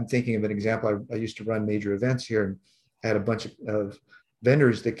 I'm thinking of an example. I used to run major events here and had a bunch of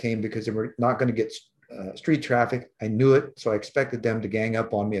vendors that came because they were not going to get street traffic. I knew it, so I expected them to gang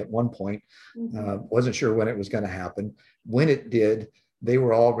up on me at one point. mhm, Wasn't sure when it was going to happen. When it did, they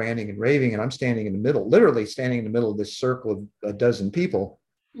were all ranting and raving, and I'm standing in the middle, literally standing in the middle of this circle of a dozen people,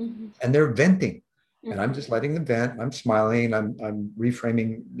 mhm, and they're venting. And I'm mhm, just letting them vent. I'm smiling. I'm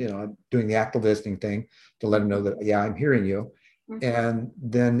reframing, I'm doing the active listening thing to let them know mhm, that, yeah, I'm hearing you. mhm, And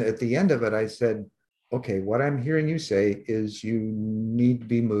then at the end of it, I said, okay, what I'm hearing you say is you need to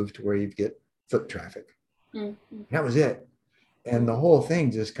be moved to where you get foot traffic. mhm, And that mhm, was it. And the mhm. whole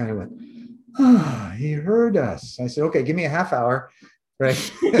thing just kind of went, ah, he heard us. I said, okay, give me a half hour. Right.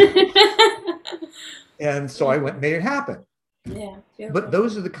 And so I went and made it happen. Yeah, But beautiful.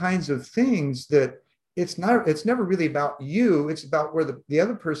 those are the kinds of things that it's never really about you. It's about where the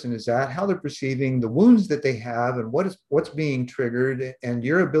other person is at, how they're perceiving the wounds that they have and what's being triggered and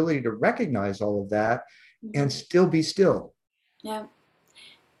your ability to recognize all of that and Mhm. still be still. Yeah.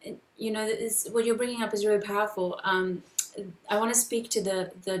 What you're bringing up is really powerful. I want to speak to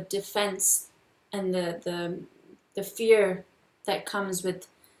the defense and the fear that comes with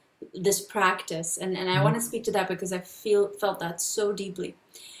this practice, and I want to speak to that because I felt that so deeply,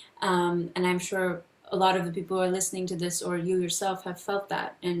 and I'm sure a lot of the people who are listening to this or you yourself have felt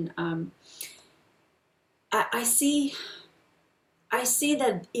that, and I, I see I see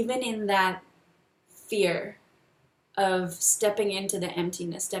that even in that fear of stepping into the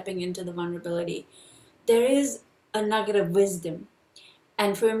emptiness, stepping into the vulnerability, there is a nugget of wisdom.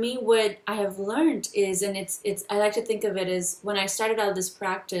 And for me, what I have learned is, and it's I like to think of it as when I started out this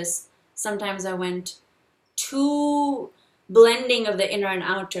practice, sometimes I went too blending of the inner and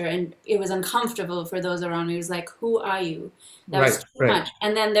outer, and it was uncomfortable for those around me. It was like, who are you? That was Right, too right. much.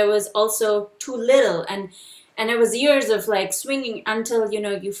 And then there was also too little, and it was years of like swinging until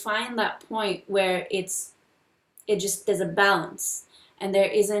you find that point where it just there's a balance, and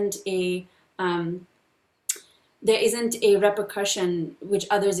um, there isn't a repercussion which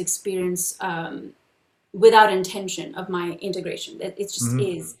others experience without intention of my integration. It just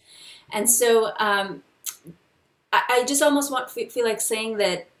Mhm. is. And so I just almost feel like saying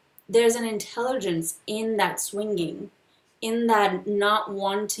that there's an intelligence in that swinging, in that not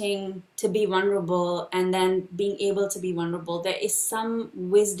wanting to be vulnerable and then being able to be vulnerable. There is some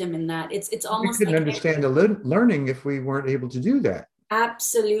wisdom in that. It's We almost couldn't like understand the learning if we weren't able to do that.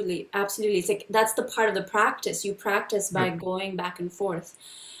 absolutely, absolutely. It's like that's the part of the practice. You practice by Right. going back and forth.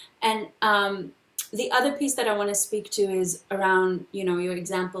 And The other piece that I want to speak to is around, your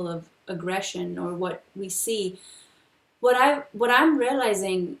example of aggression or what we see. What I'm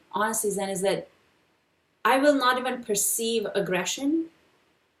realizing honestly, Zen, is that I will not even perceive aggression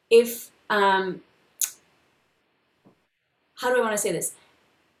if how do I want to say this?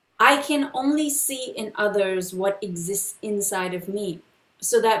 I can only see in others what exists inside of me.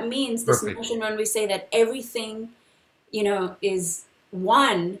 So that means this Perfect. notion when we say that everything, is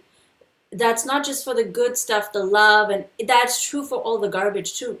one, that's not just for the good stuff, the love, and that's true for all the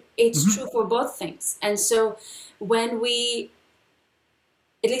garbage too. It's Mhm. true for both things. And so when we,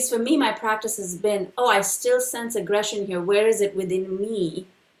 at least for me, my practice has been, oh, I still sense aggression here. Where is it within me?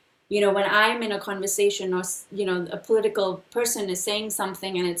 When I'm in a conversation or, a political person is saying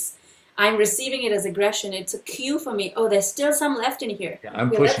something and I'm receiving it as aggression, it's a cue for me. Oh, there's still some left in here. Yeah, I'm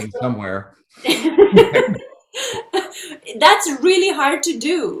Okay, let's pushing go. somewhere. That's really hard to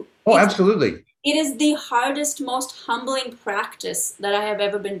do. Oh, absolutely. It is the hardest, most humbling practice that I have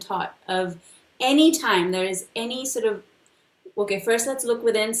ever been taught. Of any time there is any sort of, okay, first let's look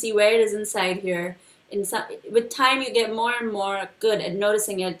within, see where it is inside here. With time, you get more and more good at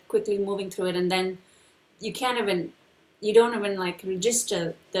noticing it, quickly moving through it, and then you can't even, you don't even like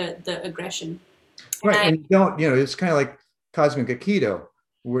register the aggression. And Right. I And you don't, it's kind of like cosmic Aikido,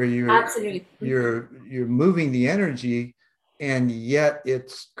 where absolutely, you're moving the energy and yet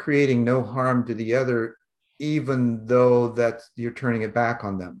it's creating no harm to the other, even though that you're turning it back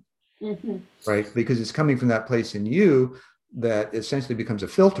on them, hmm right? Because it's coming from that place in you that essentially becomes a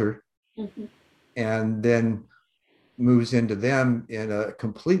filter hmm and then moves into them in a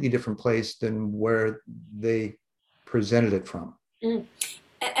completely different place than where they presented it from. mm.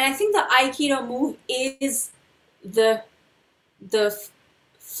 And I think the Aikido move is the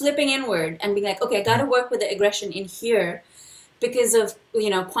flipping inward and being like, okay, I got to work with the aggression in here because of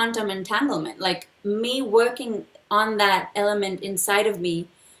quantum entanglement, like me working on that element inside of me.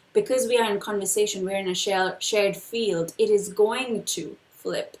 Because we are in conversation, we're in a shared field, it is going to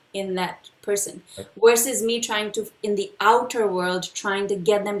flip in that person, Right. versus me trying to, in the outer world, trying to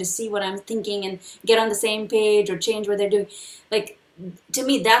get them to see what I'm thinking and get on the same page or change what they're doing. Like, to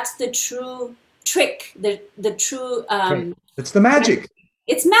me, that's the true trick, the true Right. It's the magic.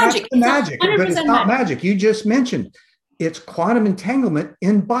 it's That's magic. the It's a magic, hundred but it's percent not magic. magic. You just mentioned it's quantum entanglement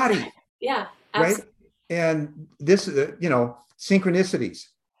in body, Yeah, right? absolutely. And this, synchronicities,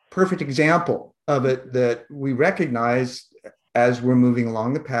 perfect example of it that we recognize as we're moving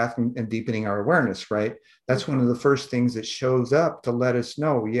along the path and deepening our awareness, right? That's one of the first things that shows up to let us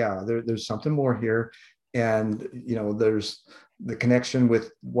know, yeah, there's something more here. And, there's the connection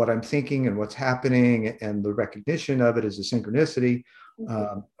with what I'm thinking and what's happening and the recognition of it as a synchronicity,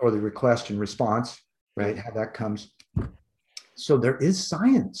 Mhm, or the request and response, right? mhm, How that comes. So there is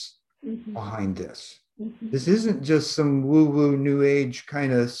science mhm, behind this. mhm, This isn't just some woo woo new age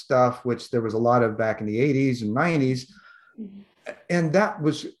kind of stuff, which there was a lot of back in the 80s and 90s. mhm. And that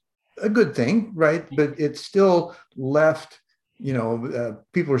was a good thing, right? But it still left,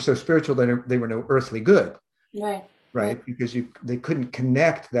 people were so spiritual that they were no earthly good, Right, right. right? Because they couldn't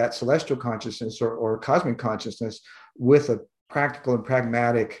connect that celestial consciousness or cosmic consciousness with a practical and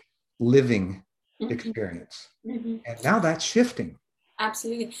pragmatic living Mhm, experience. mhm. And now that's shifting.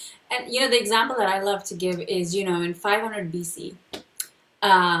 Absolutely. And the example that I love to give is, in 500 BC,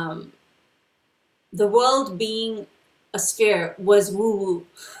 um, the world being a sphere was woo woo.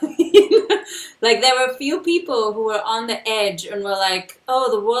 Like there were a few people who were on the edge and were like, "Oh,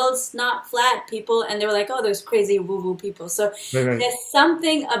 the world's not flat, people," and they were like, "Oh, there's crazy woo woo people." So Right, right. there's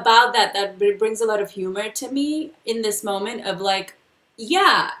something about that brings a lot of humor to me in this moment of like,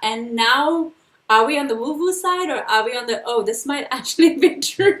 yeah, and now. Are we on the woo-woo side or are we on the, oh, this might actually be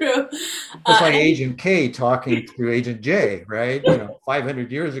true? Just like And I think, Agent K talking to Agent J, right?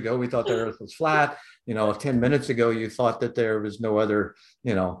 500 years ago, we thought the Earth was flat. 10 minutes ago, you thought that there was no other,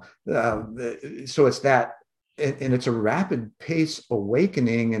 so it's that, and it's a rapid pace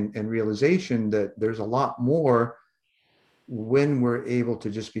awakening and realization that there's a lot more when we're able to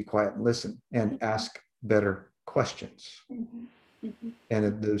just be quiet and listen and ask better questions. Mhm, mhm,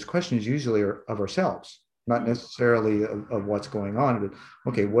 And those questions usually are of ourselves, not necessarily of what's going on, but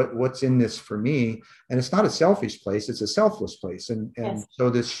okay, what's in this for me? And it's not a selfish place, it's a selfless place. And yes. so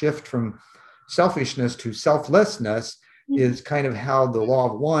this shift from selfishness to selflessness Mhm, is kind of how the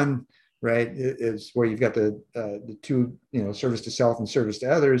law of one, right, is where you've got the two, service to self and service to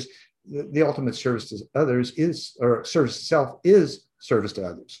others. The ultimate service to others is, or service to self is service to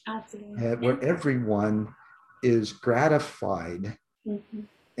others, absolutely. Yeah. where everyone is gratified Mhm,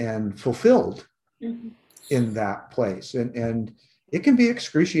 and fulfilled mhm. in that place. And it can be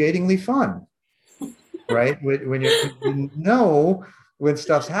excruciatingly fun. right? When you, 'cause you know when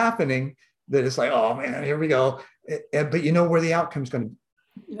stuff's happening that it's like, oh man, here we go. But you know where the outcome's going to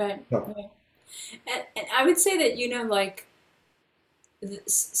Right, go. right. And I would say that, like,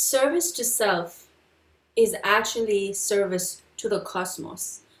 service to self is actually service to the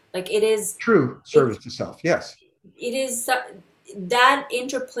cosmos. Like True it service to self. Yes. it is that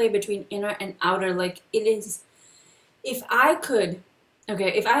interplay between inner and outer. Like it is, if I could,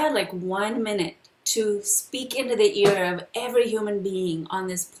 okay, if I had like 1 minute to speak into the ear of every human being on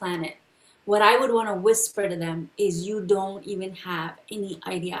this planet, what I would want to whisper to them is, you don't even have any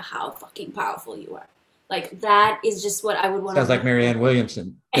idea how fucking powerful you are. Like that is just what I would want to Sounds like whisper. Marianne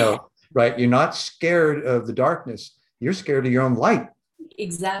Williamson. Right? You're not scared of the darkness. You're scared of your own light.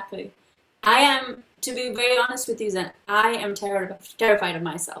 Exactly. I am, to be very honest with you, Zen, I am terrified of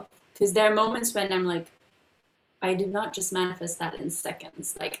myself because there are moments when I'm like, I did not just manifest that in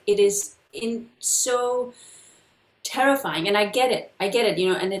seconds. Like it is in so terrifying, and I get it. I get it,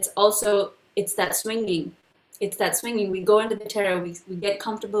 and it's also it's that swinging. It's that swinging. We go into the terror, we get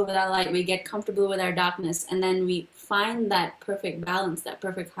comfortable with our light, we get comfortable with our darkness, and then we find that perfect balance, that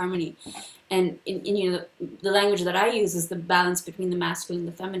perfect harmony. And in the language that I use is the balance between the masculine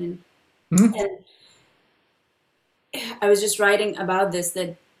and the feminine. Mhm. And I was just writing about this,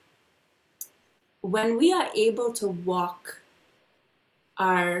 that when we are able to walk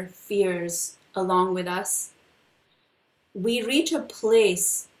our fears along with us, we reach a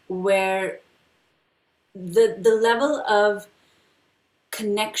place where the level of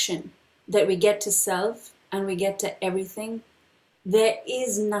connection that we get to self and we get to everything, there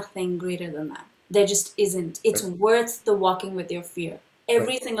is nothing greater than that. There just isn't. It's Right. worth the walking with your fear. Right.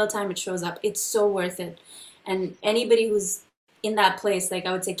 Every single time it shows up, it's so worth it. And anybody who's in that place, like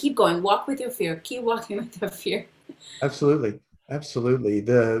I would say, keep going, walk with your fear, keep walking with your fear. Absolutely. Absolutely.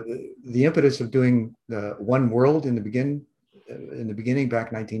 The impetus of doing One World in the beginning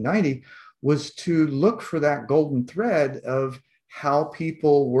back 1990 was to look for that golden thread of how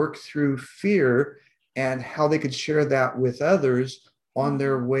people work through fear and how they could share that with others on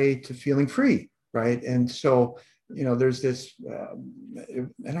their way to feeling free, right? And so, there's this,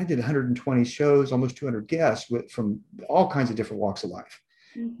 and I did 120 shows, almost 200 guests from all kinds of different walks of life.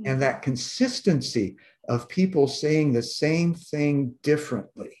 Mm-hmm. And that consistency of people saying the same thing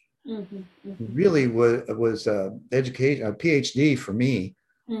differently Mm-hmm. Mm-hmm. really was education, a PhD for me,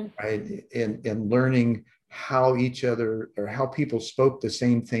 right? In learning how each other or how people spoke the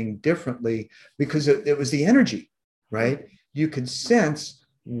same thing differently, because it was the energy, right? You could sense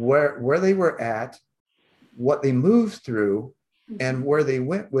where they were at, what they moved through, and where they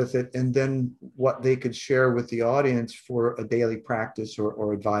went with it, and then what they could share with the audience for a daily practice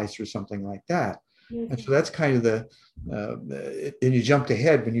or advice or something like that. And Mm-hmm. so that's kind of and you jumped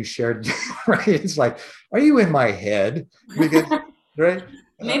ahead when you shared, right? It's like, are you in my head? Because, right?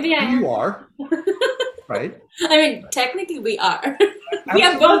 Maybe I You am. are, right? I mean, technically, we are. We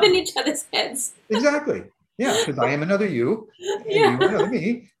are both in Absolutely. each other's heads. Exactly. Yeah, because I am another you and you are Yeah. another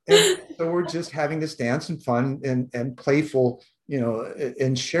me. And so we're just having this dance and fun and playful,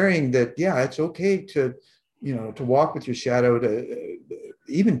 and sharing that, yeah, it's okay to walk with your shadow, to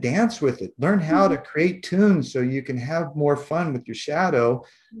even dance with it, learn how to create tunes so you can have more fun with your shadow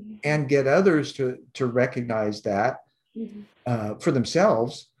and get others to recognize that Mhm. for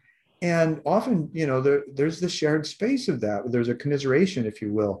themselves. And often, there's the shared space of that. There's a commiseration, if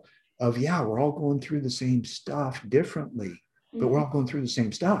you will, of, yeah, we're all going through the same stuff differently, but we're Mhm. all going through the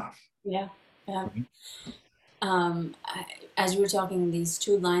same stuff. Yeah. Yeah. Right? As you were talking, these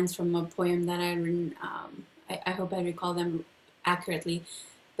two lines from a poem that I had written, I hope I recall them accurately,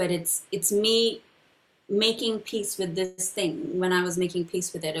 but it's me making peace with this thing when I was making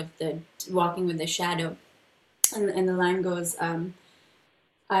peace with it, of the walking with the shadow. And the line goes,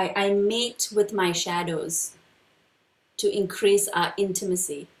 I mate with my shadows to increase our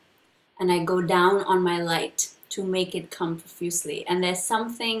intimacy, and I go down on my light to make it come profusely. And there's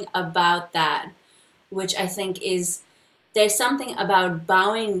something about that which I think is, there's something about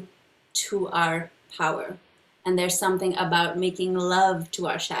bowing to our power. And there's something about making love to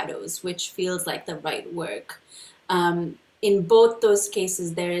our shadows, which feels like the right work. In both those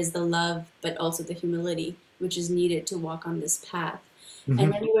cases, there is the love, but also the humility, which is needed to walk on this path. And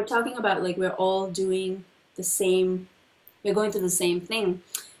Mm-hmm. when you were talking about like we're all doing the same, we're going through the same thing,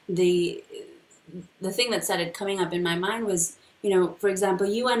 the the thing that started coming up in my mind was, for example,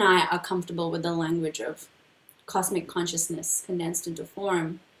 you and I are comfortable with the language of cosmic consciousness condensed into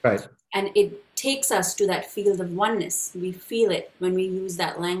form. Right. And it takes us to that field of oneness. We feel it when we use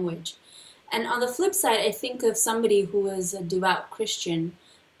that language. And on the flip side, I think of somebody who is a devout Christian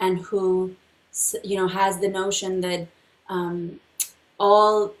and who has the notion that um,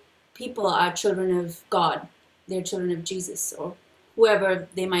 all people are children of God. They're children of Jesus or whoever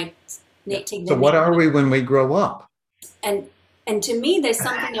they might Yeah. take So their what name. are we when we grow up? And to me, there's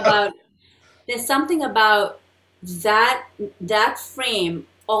something about that that frame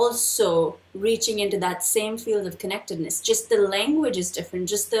also reaching into that same field of connectedness. Just the language is different.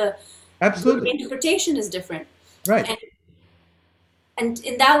 Just the Absolutely. interpretation is different. Right. And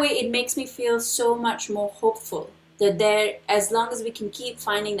in that way it makes me feel so much more hopeful that there, as long as we can keep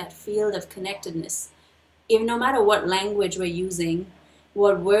finding that field of connectedness, even no matter what language we're using,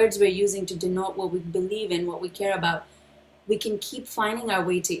 what words we're using to denote what we believe in, what we care about, we can keep finding our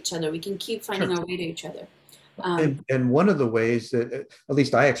way to each other. We can keep finding Sure. our way to each other. um, And one of the ways that, at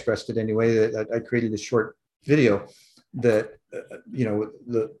least I expressed it anyway, that I created a short video that,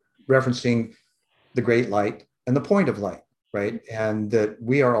 the referencing the great light and the point of light, right? And that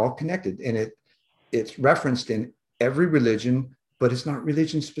we are all connected. And it's referenced in every religion, but it's not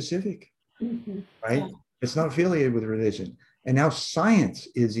religion specific, mhm, yeah. right? It's not affiliated with religion. And now science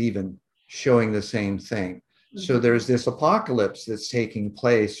is even showing the same thing. So Mhm, there's this apocalypse that's taking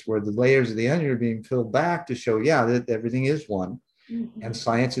place where the layers of the onion are being peeled back to show, yeah, that everything is one. And mhm,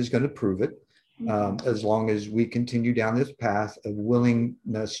 science is going to prove it, mhm, as long as we continue down this path of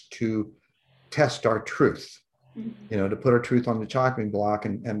willingness to test our truth, mhm, to put our truth on the chopping block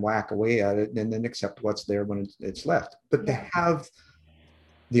and whack away at it and then accept what's there when it's left. But to yeah. have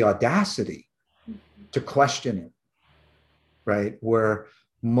the audacity Mhm, to question it, right? Where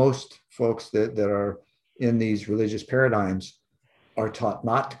most folks that are in these religious paradigms are taught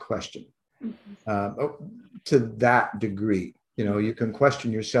not to question, mhm, uh, to that degree. mhm, You can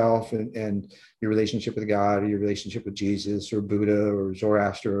question yourself and your relationship with God or your relationship with Jesus or Buddha or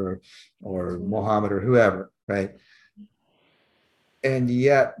Zoroaster or mhm, Muhammad or whoever, right? And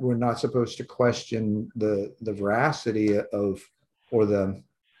yet we're not supposed to question the veracity of, or the,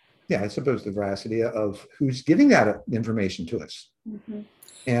 yeah, I suppose the veracity of who's giving that information to us, mhm,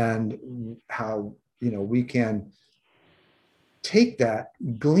 and how we can take that,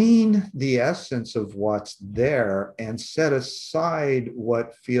 glean the essence of what's there, and set aside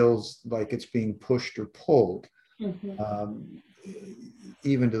what feels like it's being pushed or pulled, mhm, um,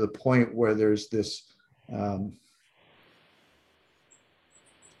 even to the point where there's this, um,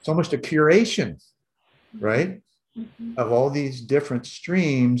 it's almost a curation, mhm, right, mhm, of all these different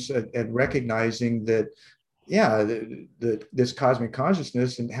streams, and recognizing that, yeah, this cosmic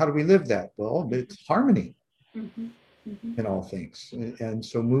consciousness, and how do we live that? Well, it's harmony mhm, mhm, in all things. And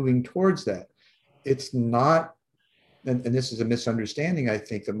so moving towards that, it's not, and this is a misunderstanding I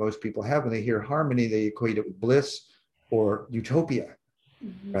think that most people have when they hear harmony, they equate it with bliss or utopia,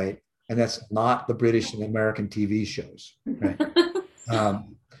 mhm. right? And that's not the British and American TV shows, right?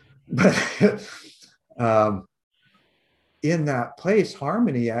 Um, but um, in that place,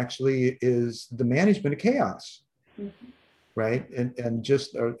 harmony actually is the management of chaos, Mhm, right? And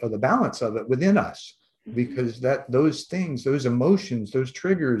just or the balance of it within us, mhm, because those things, those emotions, those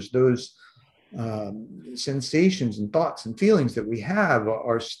triggers, those sensations and thoughts and feelings that we have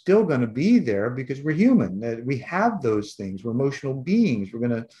are still going to be there because we're human. That we have those things. We're emotional beings. We're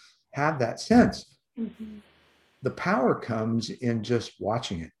going to have that sense. mhm. The power comes in just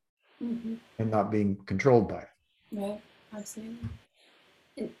watching it Mhm. and not being controlled by it. Right, absolutely.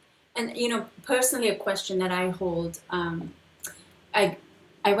 And, personally, a question that I hold, I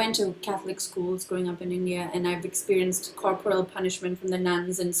I went to Catholic schools growing up in India, and I've experienced corporal punishment from the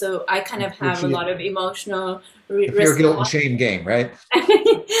nuns, and so I kind of have Which a lot of emotional the fear, guilt, and response. shame game, right?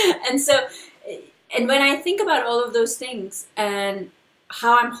 And so, and when I think about all of those things and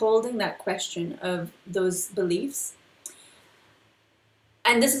how I'm holding that question of those beliefs,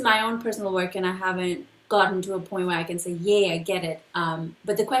 and this is my own personal work, and I haven't gotten to a point where I can say, "Yay, I get it."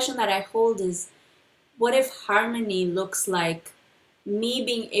 But the question that I hold is, what if harmony looks like me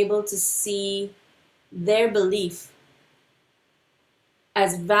being able to see their belief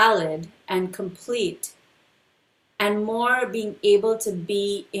as valid and complete, and more being able to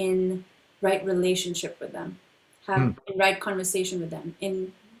be in right relationship with them, have Hmm. right conversation with them,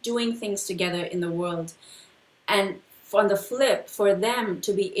 in doing things together in the world, and on the flip, for them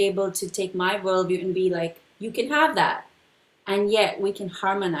to be able to take my worldview and be like, you can have that, and yet we can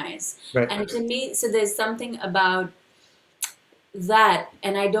harmonize. Right. And to me, so there's something about that,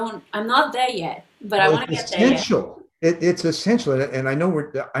 and I'm not there yet, but I Well, want to it's get there yet. essential. It's essential, and I know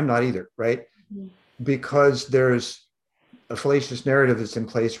I'm not either, right? Mhm. Because there's a fallacious narrative that's in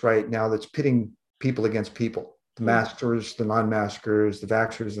place right now that's pitting people against people, the Mhm. maskers, the non-maskers, the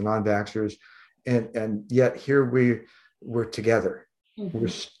vaxxers, the non-vaxxers, and yet here we're together, We're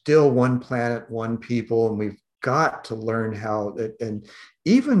still one planet, one people, and we've got to learn how. And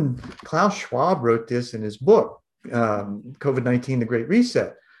even Klaus Schwab wrote this in his book, COVID-19, The Great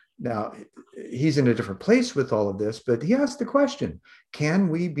Reset. Now, he's in a different place with all of this, but he asked the question, can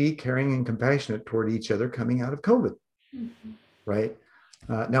we be caring and compassionate toward each other coming out of COVID? Right?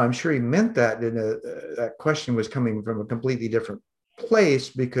 Now, I'm sure he meant that that question was coming from a completely different place,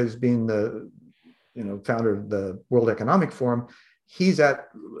 because being the founder of the World Economic Forum, he's at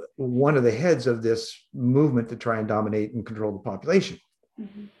one of the heads of this movement to try and dominate and control the population.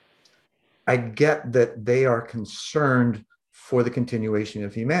 I get that they are concerned for the continuation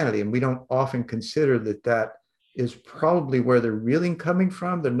of humanity, and we don't often consider that that is probably where they're really coming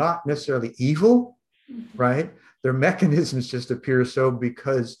from. They're not necessarily evil, right? Their mechanisms just appear so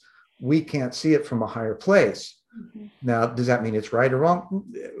because we can't see it from a higher place. Now, does that mean it's right or wrong?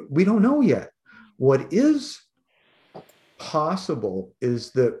 We don't know yet. What is possible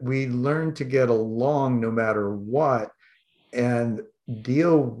is that we learn to get along no matter what, and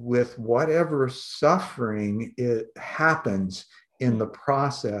deal with whatever suffering it happens in the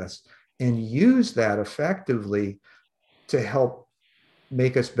process, and use that effectively to help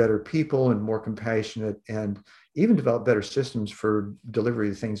make us better people and more compassionate, and even develop better systems for delivery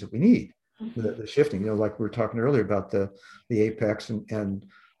of the things that we need. The shifting, like we were talking earlier about the apex and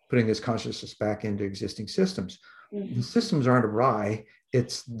putting this consciousness back into existing systems. The systems aren't awry,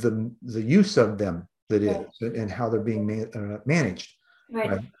 it's the use of them that is, and how they're being managed.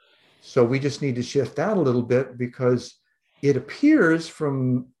 Right. So we just need to shift that a little bit, because it appears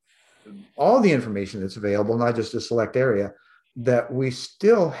from all the information that's available, not just a select area, that we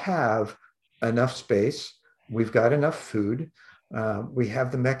still have enough space, we've got enough food, we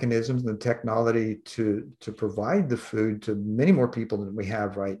have the mechanisms and the technology to provide the food to many more people than we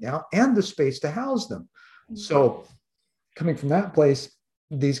have right now, and the space to house them. So coming from that place,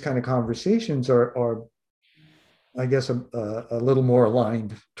 these kind of conversations are I guess, a little more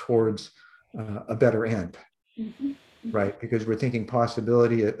aligned towards a better end, right? Because we're thinking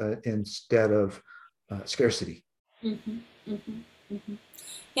possibility instead of scarcity.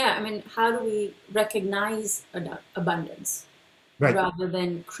 Yeah, I mean, how do we recognize abundance rather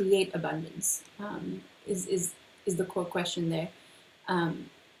than create abundance? Is the core question there.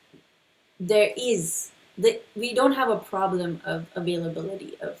 We don't have a problem of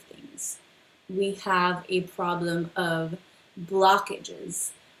availability of things. We have a problem of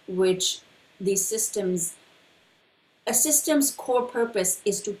blockages, which a system's core purpose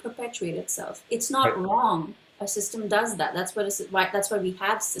is to perpetuate itself. It's not wrong. A system does that. That's why we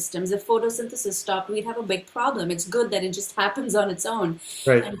have systems. If photosynthesis stopped, we'd have a big problem. It's good that it just happens on its own.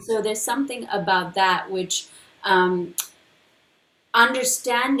 And so there's something about that which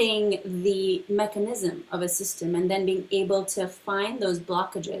understanding the mechanism of a system and then being able to find those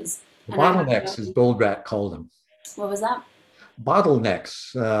blockages. Bottlenecks, as Goldratt called them. What was that?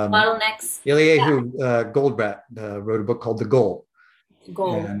 Bottlenecks. Bottlenecks. Eliyahu Goldratt wrote a book called The Goal.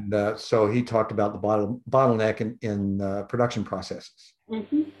 Goal. And so he talked about the bottleneck in production processes.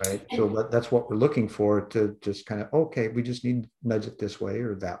 Right. So that's what we're looking for, to just kind of, okay, we just need to nudge it this way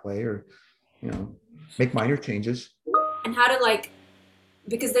or that way, or, make minor changes. And how to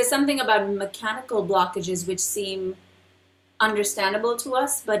because there's something about mechanical blockages which seem understandable to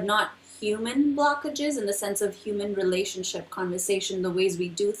us, but not human blockages in the sense of human relationship, conversation, the ways we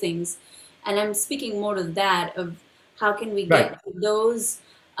do things. And I'm speaking more to that, of how can we get those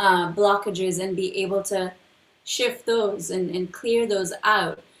blockages and be able to shift those and clear those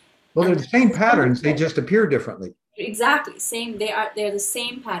out. Well, they're the same patterns, they just appear differently. Exactly, they're the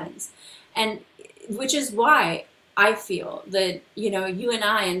same patterns. And which is why I feel that, you and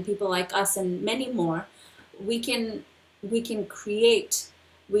I and people like us and many more, we can create,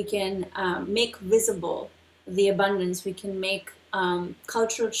 we can make visible the abundance, we can make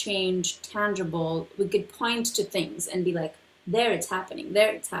cultural change tangible. We could point to things and be like, there it's happening,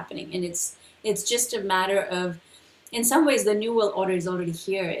 and it's just a matter of, in some ways, the new world order is already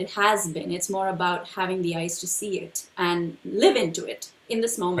here. It has been. It's more about having the eyes to see it and live into it in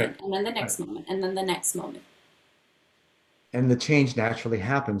this moment, and then the next moment, and then the next moment. And the change naturally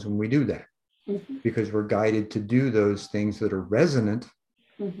happens when we do that, because we're guided to do those things that are resonant,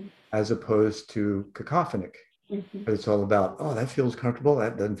 as opposed to cacophonic. But it's all about, oh, that feels comfortable,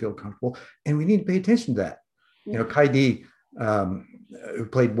 that doesn't feel comfortable, and we need to pay attention to that. Kai-D, who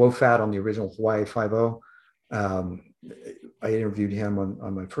played Wo Fat on the original Hawaii Five-0, I interviewed him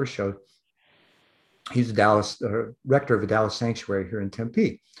on my first show. He's a rector of a Taoist sanctuary here in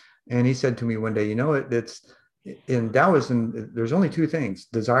Tempe, and he said to me one day, it's in Taoism, there's only two things: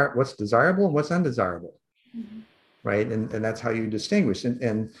 what's desirable and what's undesirable. right? And that's how you distinguish.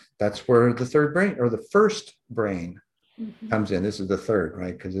 And that's where the third brain or the first brain Mhm. comes in. This is the third,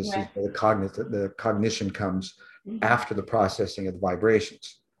 right? Because this is Right. the cognition comes Mhm. after the processing of the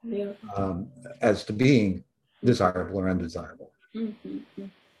vibrations Yeah. as to being desirable or undesirable. Mhm.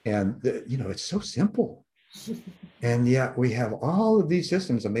 And it's so simple, and yet we have all of these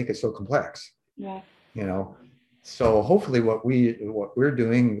systems that make it so complex. Right. You know, so hopefully what we're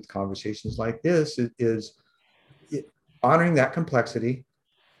doing with conversations like this is honoring that complexity,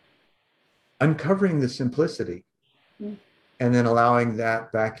 uncovering the simplicity, Mm. and then allowing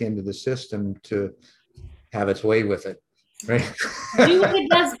that back into the system to have its way with it, right? Right. Do what it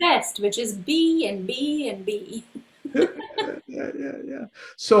does best, which is be and be and be. Yeah.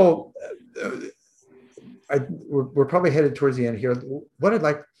 So we're probably headed towards the end here. What I'd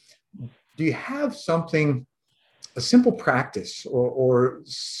like, do you have something, a simple practice or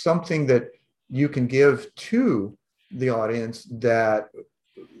something that you can give to the audience that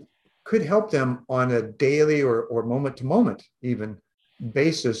could help them on a daily or moment to moment even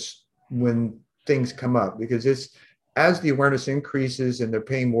basis when things come up? Because it's as the awareness increases and they're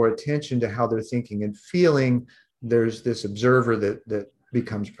paying more attention to how they're thinking and feeling, there's this observer that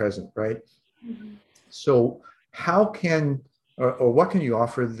becomes present, right? Mhm. So how can or what can you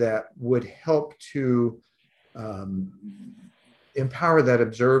offer that would help to um, empower that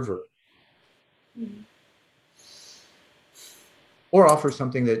observer, Mhm. or offer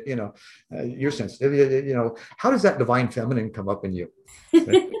something that you're sensitive, how does that divine feminine come up in you?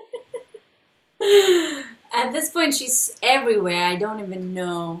 At this point, she's everywhere. I don't even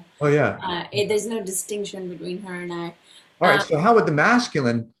know. Oh yeah. There's no distinction between her and I. All right, so how would the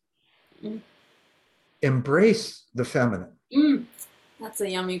masculine Mm, embrace the feminine? mm, that's a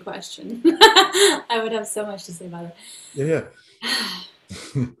yummy question. I would have so much to say about Yeah.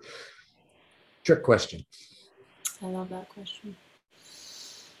 it. Trick question. I love that question.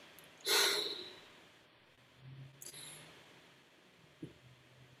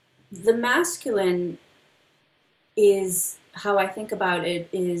 The masculine is how I think about it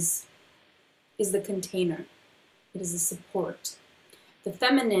is the container. It is a support. The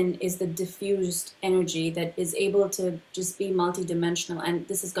feminine is the diffused energy that is able to just be multidimensional, and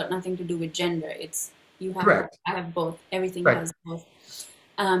this has got nothing to do with gender. It's you have both, Correct. I have both. Everything Right. has both.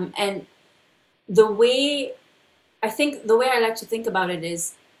 And the way the way I like to think about it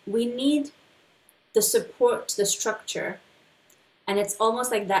is we need the support, the structure, and it's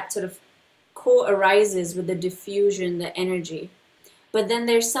almost like that sort of co-arises with the diffusion, the energy. But then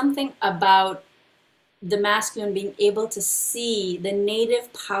there's something about the masculine being able to see the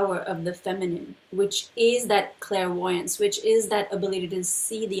native power of the feminine, which is that clairvoyance, which is that ability to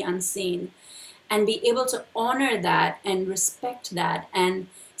see the unseen, and be able to honor that and respect that and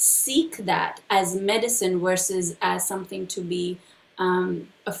seek that as medicine versus as something to be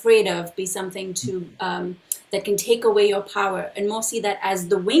afraid of, be something to that can take away your power, and more see that as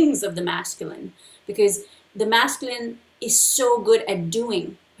the wings of the masculine, because the masculine is so good at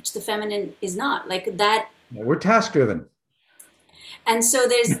doing, which the feminine is not. Like that. We're task driven. And so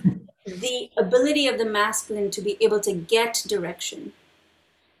there's the ability of the masculine to be able to get direction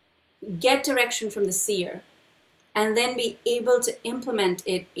from the seer, and then be able to implement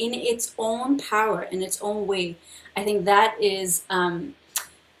it in its own power, in its own way. I think that's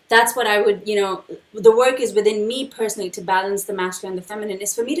what I would, the work is within me personally to balance the masculine and the feminine,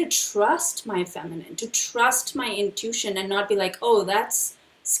 is for me to trust my feminine, to trust my intuition and not be like, oh, that's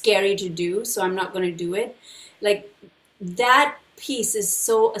scary to do, so I'm not going to do it. Like that piece is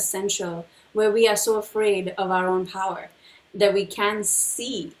so essential, where we are so afraid of our own power that we can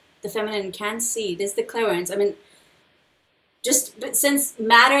see, the feminine can see. There's the clairvoyance. I mean, just but since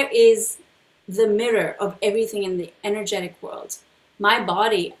matter is the mirror of everything in the energetic world, my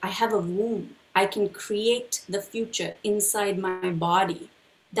body, I have a womb. I can create the future inside my body.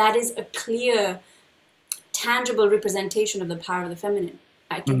 That is a clear, tangible representation of the power of the feminine.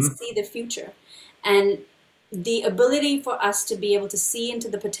 I can Mm-hmm. see the future. And the ability for us to be able to see into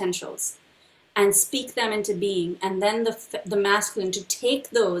the potentials and speak them into being, and then the masculine to take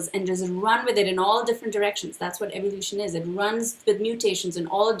those and just run with it in all different directions. That's what evolution is. It runs with mutations in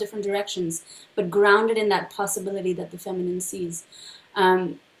all different directions, but grounded in that possibility that the feminine sees.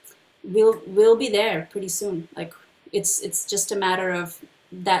 um, we'll be there pretty soon. Like it's just a matter of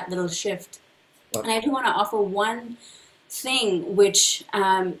that little shift. And Well, I do want to offer one thing, which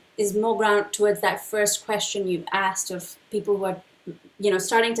is more ground towards that first question you asked of people who are,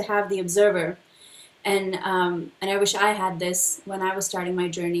 starting to have the observer. And I wish I had this when I was starting my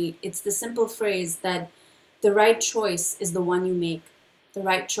journey. It's the simple phrase that the right choice is the one you make. The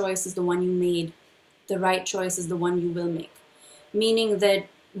right choice is the one you made. the right choice is the one you will make. Meaning that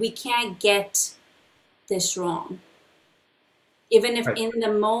we can't get this wrong. Even if Right. in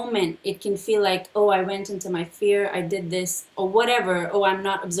the moment it can feel like, oh, I went into my fear, I did this, or whatever, oh, I'm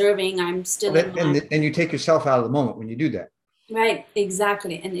not observing, I'm still in my. And you take yourself out of the moment when you do that. Right,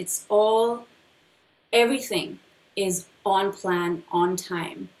 exactly. And it's all, everything is on plan, on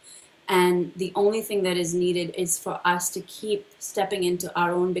time. And the only thing that is needed is for us to keep stepping into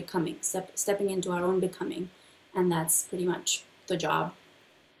our own becoming, stepping into our own becoming. And that's pretty much the job.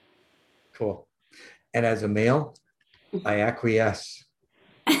 Cool. And as a male, I acquiesce.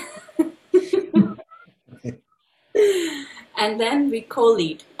 And then we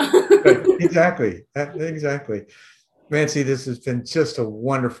co-lead. Right. Exactly. Exactly. Nancy, this has been just a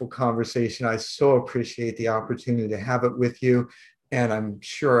wonderful conversation. I so appreciate the opportunity to have it with you. And I'm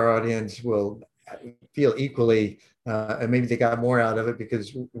sure our audience will feel equally, and maybe they got more out of it because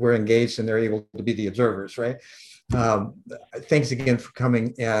we're engaged and they're able to be the observers, right? Um, Thanks again for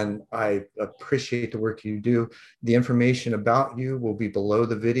coming, and I appreciate the work you do. The information about you will be below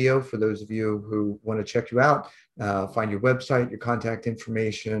the video for those of you who want to check you out, find your website, your contact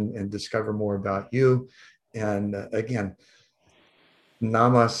information, and discover more about you. And again,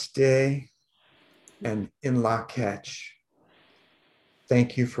 namaste and in Lak'ech.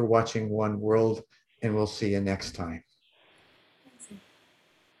 Thank you for watching One World, and we'll see you next time.